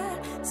that.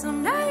 So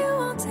now you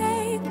won't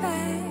take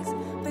backs,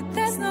 but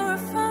there's no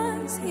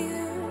refunds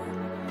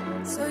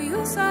here. So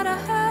you saw the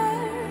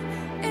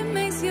hurt, it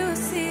makes you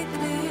see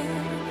clear.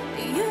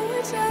 You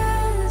were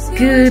just,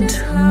 good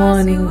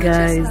morning,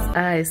 guys.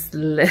 I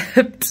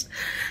slept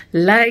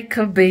like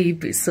a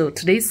baby. So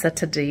today's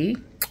Saturday.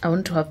 I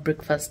want to have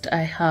breakfast.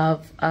 I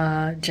have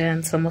a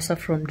giant samosa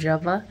from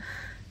Java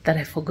that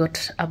I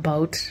forgot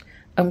about.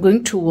 I'm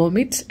going to warm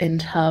it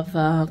and have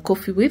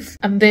coffee with,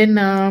 and then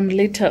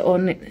later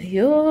on,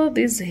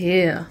 this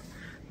here,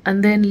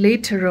 and then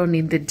later on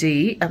in the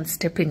day, I'm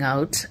stepping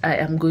out. I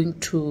am going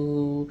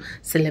to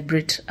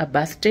celebrate a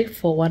birthday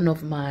for one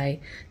of my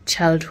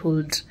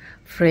childhood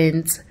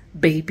friends'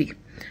 baby.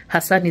 Her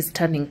son is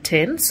turning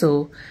 10,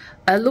 so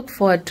I look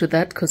forward to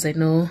that because I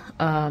know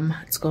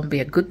it's going to be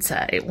a good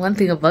time. One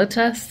thing about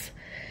us,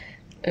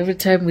 every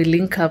time we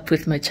link up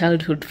with my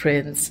childhood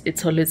friends,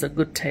 it's always a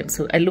good time.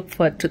 So I look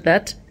forward to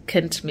that.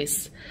 Can't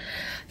miss.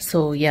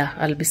 So yeah,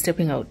 I'll be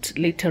stepping out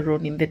later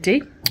on in the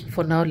day.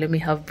 For now, let me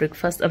have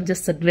breakfast. I'm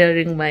just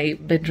admiring my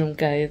bedroom,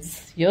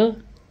 guys. Yeah,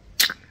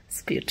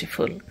 it's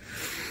beautiful.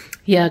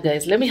 Yeah,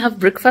 guys, let me have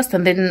breakfast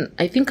and then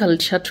I think I'll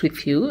chat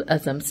with you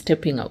as I'm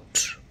stepping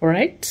out. All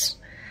right?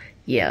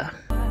 Yeah.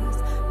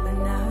 but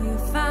now you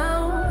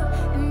found,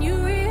 and you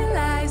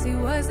realize it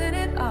wasn't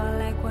at all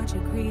like what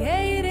you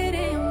created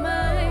in your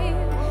mind.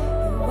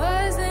 It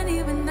wasn't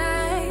even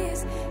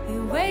nice.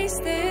 You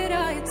wasted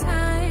all your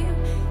time.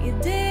 You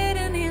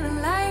didn't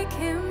even like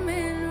him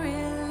in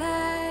real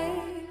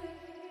life.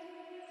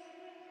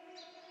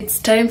 It's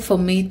time for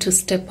me to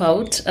step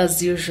out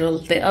as usual.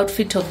 The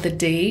outfit of the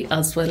day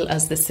as well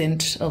as the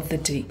scent of the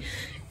day.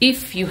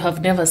 If you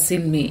have never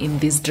seen me in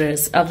this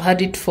dress, I've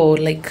had it for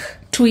like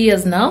 2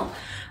 years now.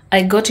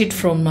 I got it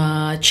from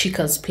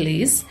Chica's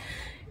place.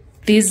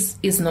 This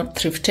is not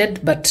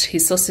thrifted, but he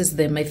sources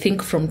them, I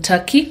think, from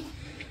Turkey.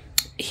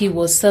 He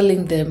was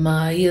selling them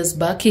years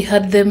back. He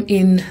had them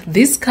in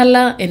this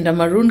color and a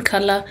maroon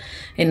color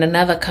and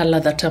another color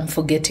that I'm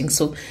forgetting.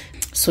 So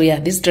yeah,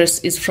 this dress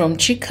is from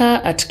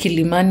Chika at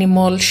Kilimani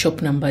Mall,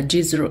 shop number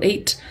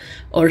G08,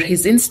 or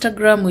his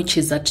Instagram, which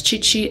is at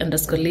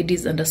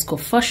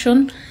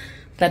Chichi_ladies_fashion.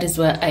 That is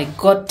where I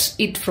got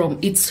it from.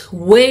 It's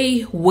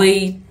way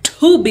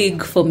too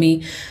big for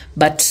me,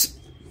 but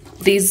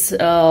this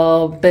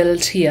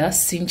belt here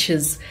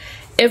cinches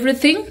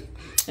everything.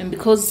 And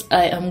because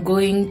I am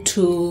going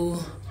to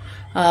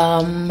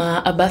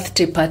a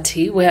birthday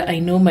party where I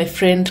know my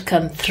friend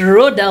can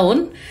throw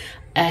down,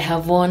 I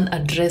have worn a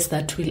dress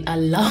that will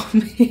allow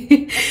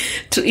me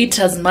to eat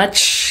as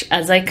much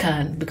as I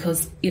can,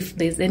 because if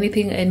there's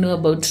anything I know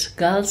about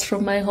girls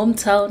from my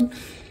hometown,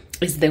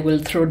 is they will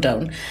throw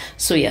down.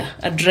 So yeah,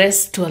 a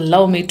dress to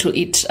allow me to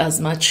eat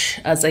as much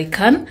as I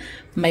can.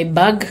 My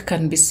bag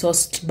can be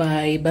sourced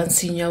by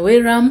Bansinya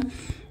Weram.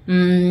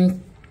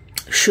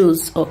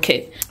 Shoes,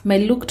 okay. My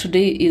look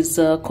today is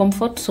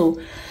comfort, so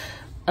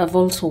I've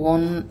also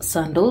worn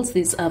sandals.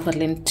 These are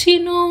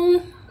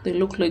Valentino. They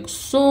look like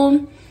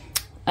so.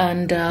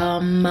 And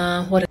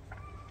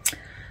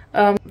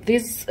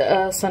these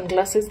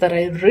sunglasses that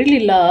I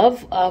really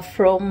love are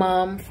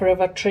from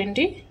Forever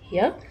Trendy.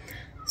 Yeah,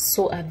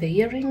 so are the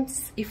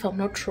earrings, if I'm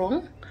not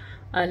wrong.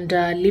 And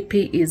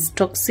lippy is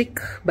Toxic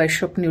by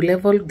Shop New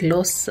Level.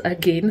 Gloss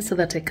again so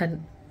that I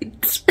can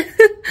eat.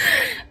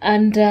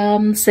 And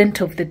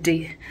scent of the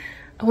day,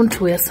 I want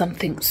to wear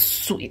something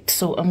sweet,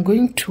 so I'm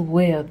going to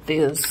wear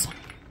this.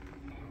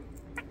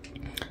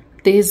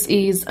 This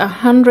is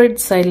 100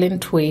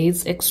 Silent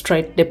Ways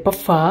Extrait de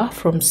Parfum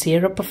from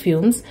Sierra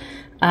Perfumes,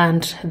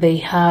 and they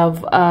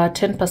have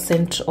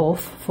 10%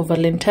 off for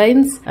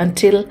Valentine's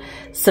until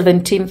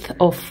 17th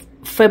of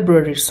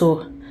February.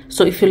 So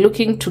if you're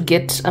looking to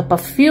get a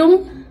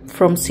perfume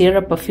from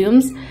Sierra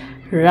Perfumes,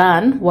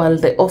 run while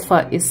the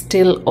offer is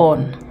still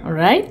on. All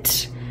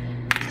right?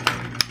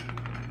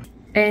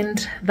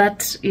 And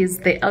that is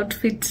the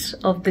outfit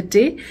of the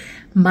day.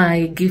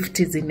 My gift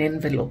is in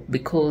envelope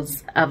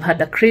because I've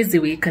had a crazy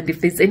week, and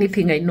if there's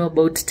anything I know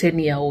about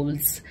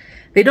 10-year-olds,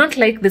 They don't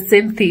like the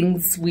same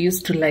things we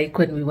used to like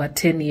when we were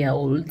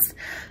 10-year-olds.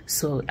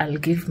 So I'll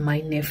give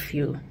my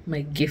nephew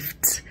my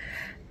gift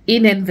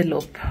in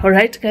envelope. All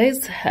right,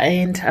 guys,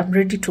 and I'm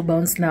ready to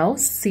bounce now.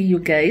 See you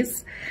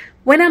guys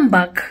when I'm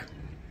back.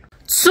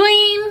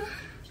 Swing!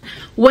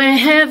 Where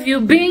have you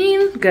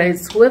been?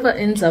 Guys, whoever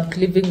ends up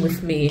living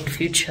with me in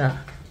future,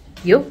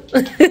 yo,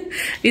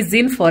 is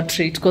in for a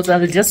treat, because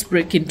I'll just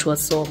break into a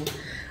song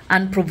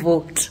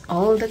unprovoked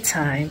all the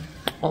time.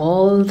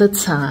 All the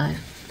time.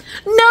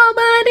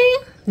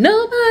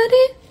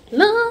 Nobody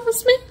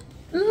loves me.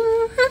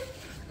 Look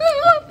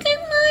in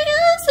my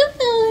eyes.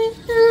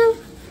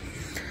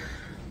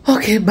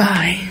 Okay,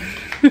 bye.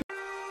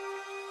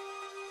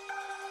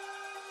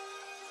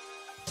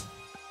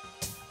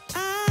 I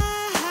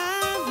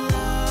have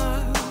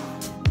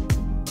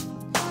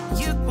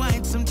loved you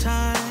quite some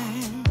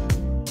time.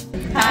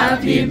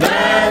 Happy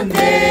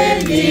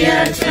birthday,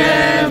 dear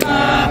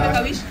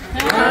Trevor.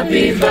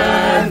 Happy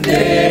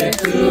birthday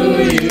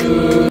to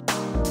you.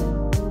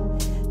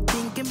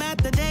 Thinking about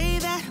the day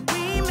that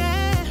we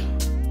met.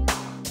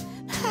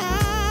 I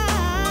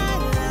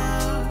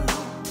love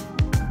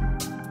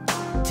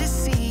to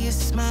see you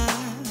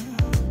smile.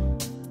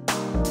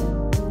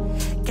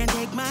 Can't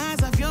take my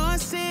eyes off your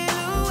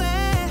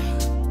silhouette.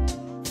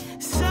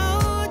 So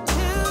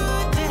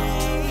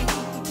today,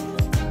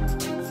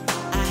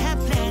 I have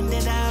planned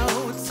it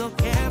out so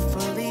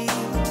carefully.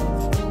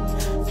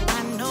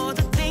 I know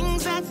the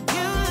things that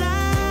you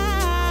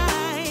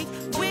like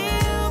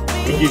will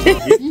be.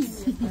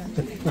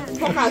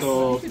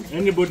 So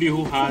anybody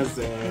who has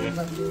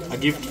a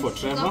gift for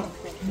Trevor,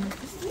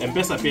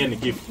 M-Pesa pia ni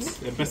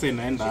gift. M-Pesa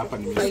inaenda hapa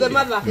nimesikia.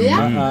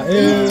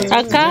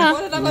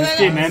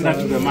 Nimesikia inaenda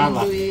to the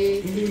mother.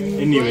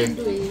 Anyway,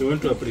 we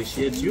want to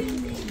appreciate you.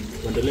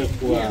 Endelee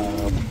kuwa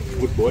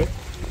good boy.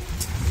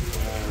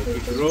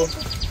 Grow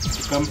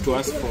to come to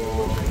us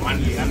for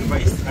money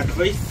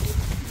advice.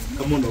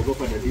 Kama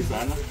unaogopa dadi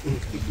sana.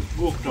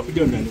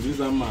 Utakuja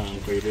unaniuliza ama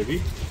kwa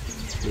hivi.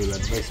 We'll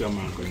advise you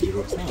ama kwa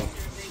Jiro. Sawa.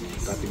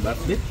 Happy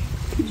birthday.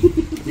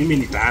 Mimi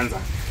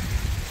nitaanza.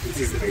 This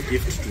is my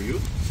gift to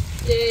you.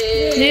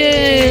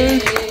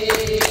 Yeah.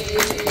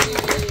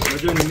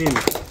 Unajua ni nini?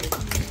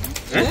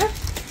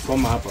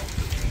 Koma hapa.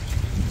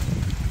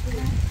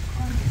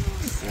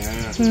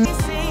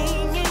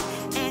 Singing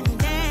and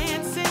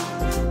dancing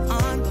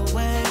on the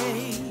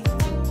way.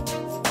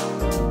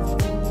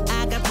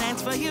 I got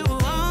plans for you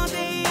all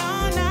day,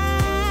 all night.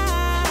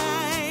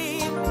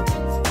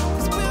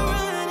 'Cause we're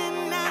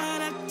running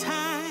out of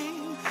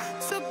time.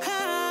 So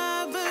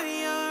cover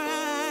your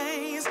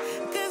eyes,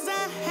 'cause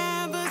I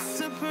have a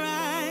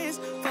surprise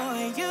for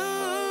you.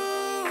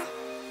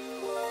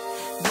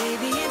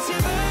 Baby, it's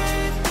your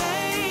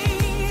birthday.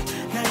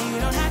 Now you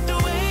don't have to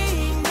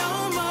wait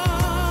no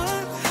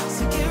more.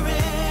 So get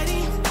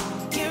ready,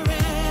 get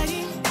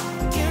ready,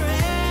 get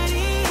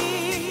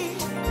ready.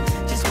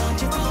 Just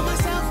want you for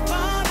myself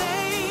all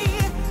day.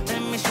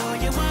 Let me show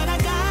you what I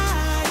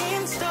got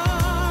in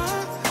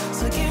store.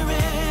 So get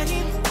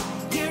ready,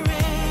 get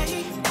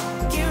ready,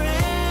 get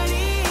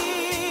ready.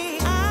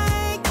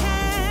 I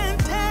can't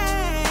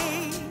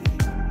take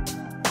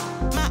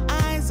my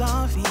eyes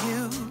off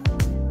you.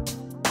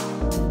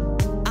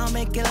 I'll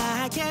make it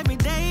like every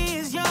day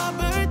is your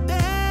birthday.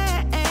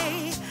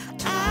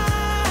 I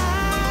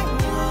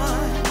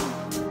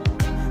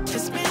want to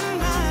spend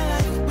my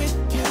life with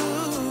you.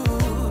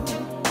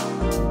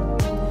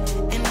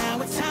 And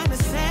now it's time to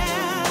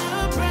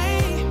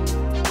celebrate.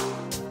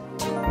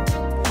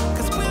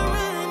 'Cause we're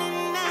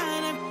running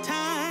out of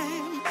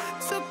time.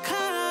 So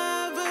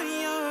cover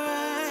your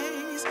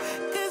eyes,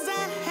 'cause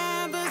I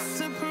have a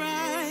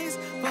surprise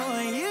for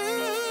you.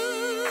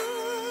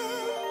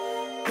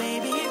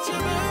 Baby, it's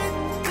your birthday.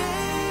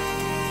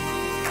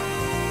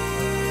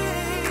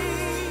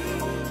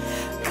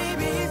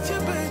 Baby, it's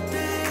your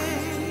birthday.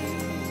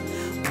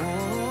 Oh,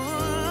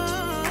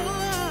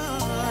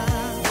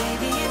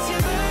 baby, it's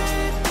your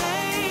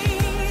birthday.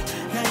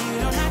 Now you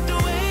don't have to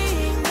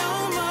wait no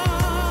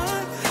more.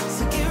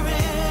 So get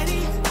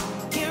ready,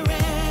 get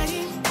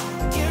ready,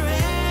 get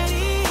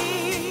ready.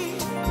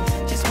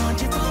 Just want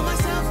you for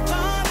myself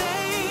all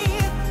day.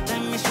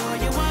 Let me show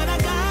you what I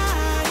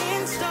got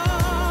in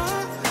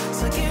store.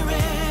 So get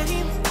ready,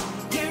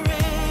 get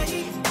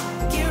ready,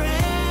 get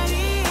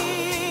ready.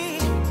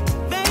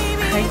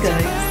 Baby, Hi it's your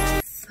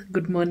guys,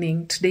 good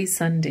morning. Today is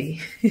Sunday.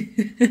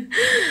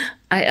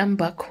 I am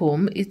back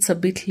home. It's a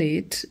bit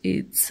late.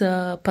 It's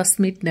past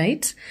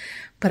midnight,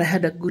 but I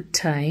had a good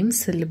time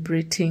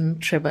celebrating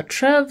Trevor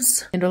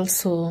Trevs and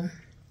also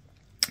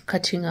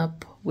catching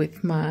up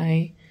with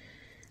my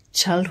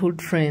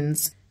childhood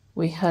friends.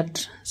 We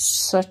had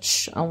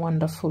such a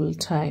wonderful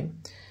time.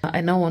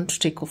 I now want to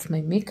take off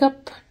my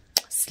makeup,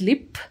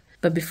 sleep.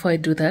 But before I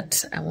do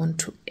that, I want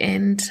to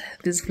end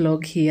this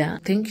vlog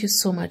here. Thank you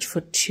so much for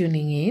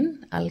tuning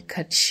in. I'll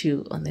catch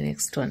you on the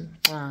next one.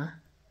 Mwaah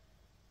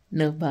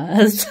No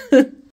Barz.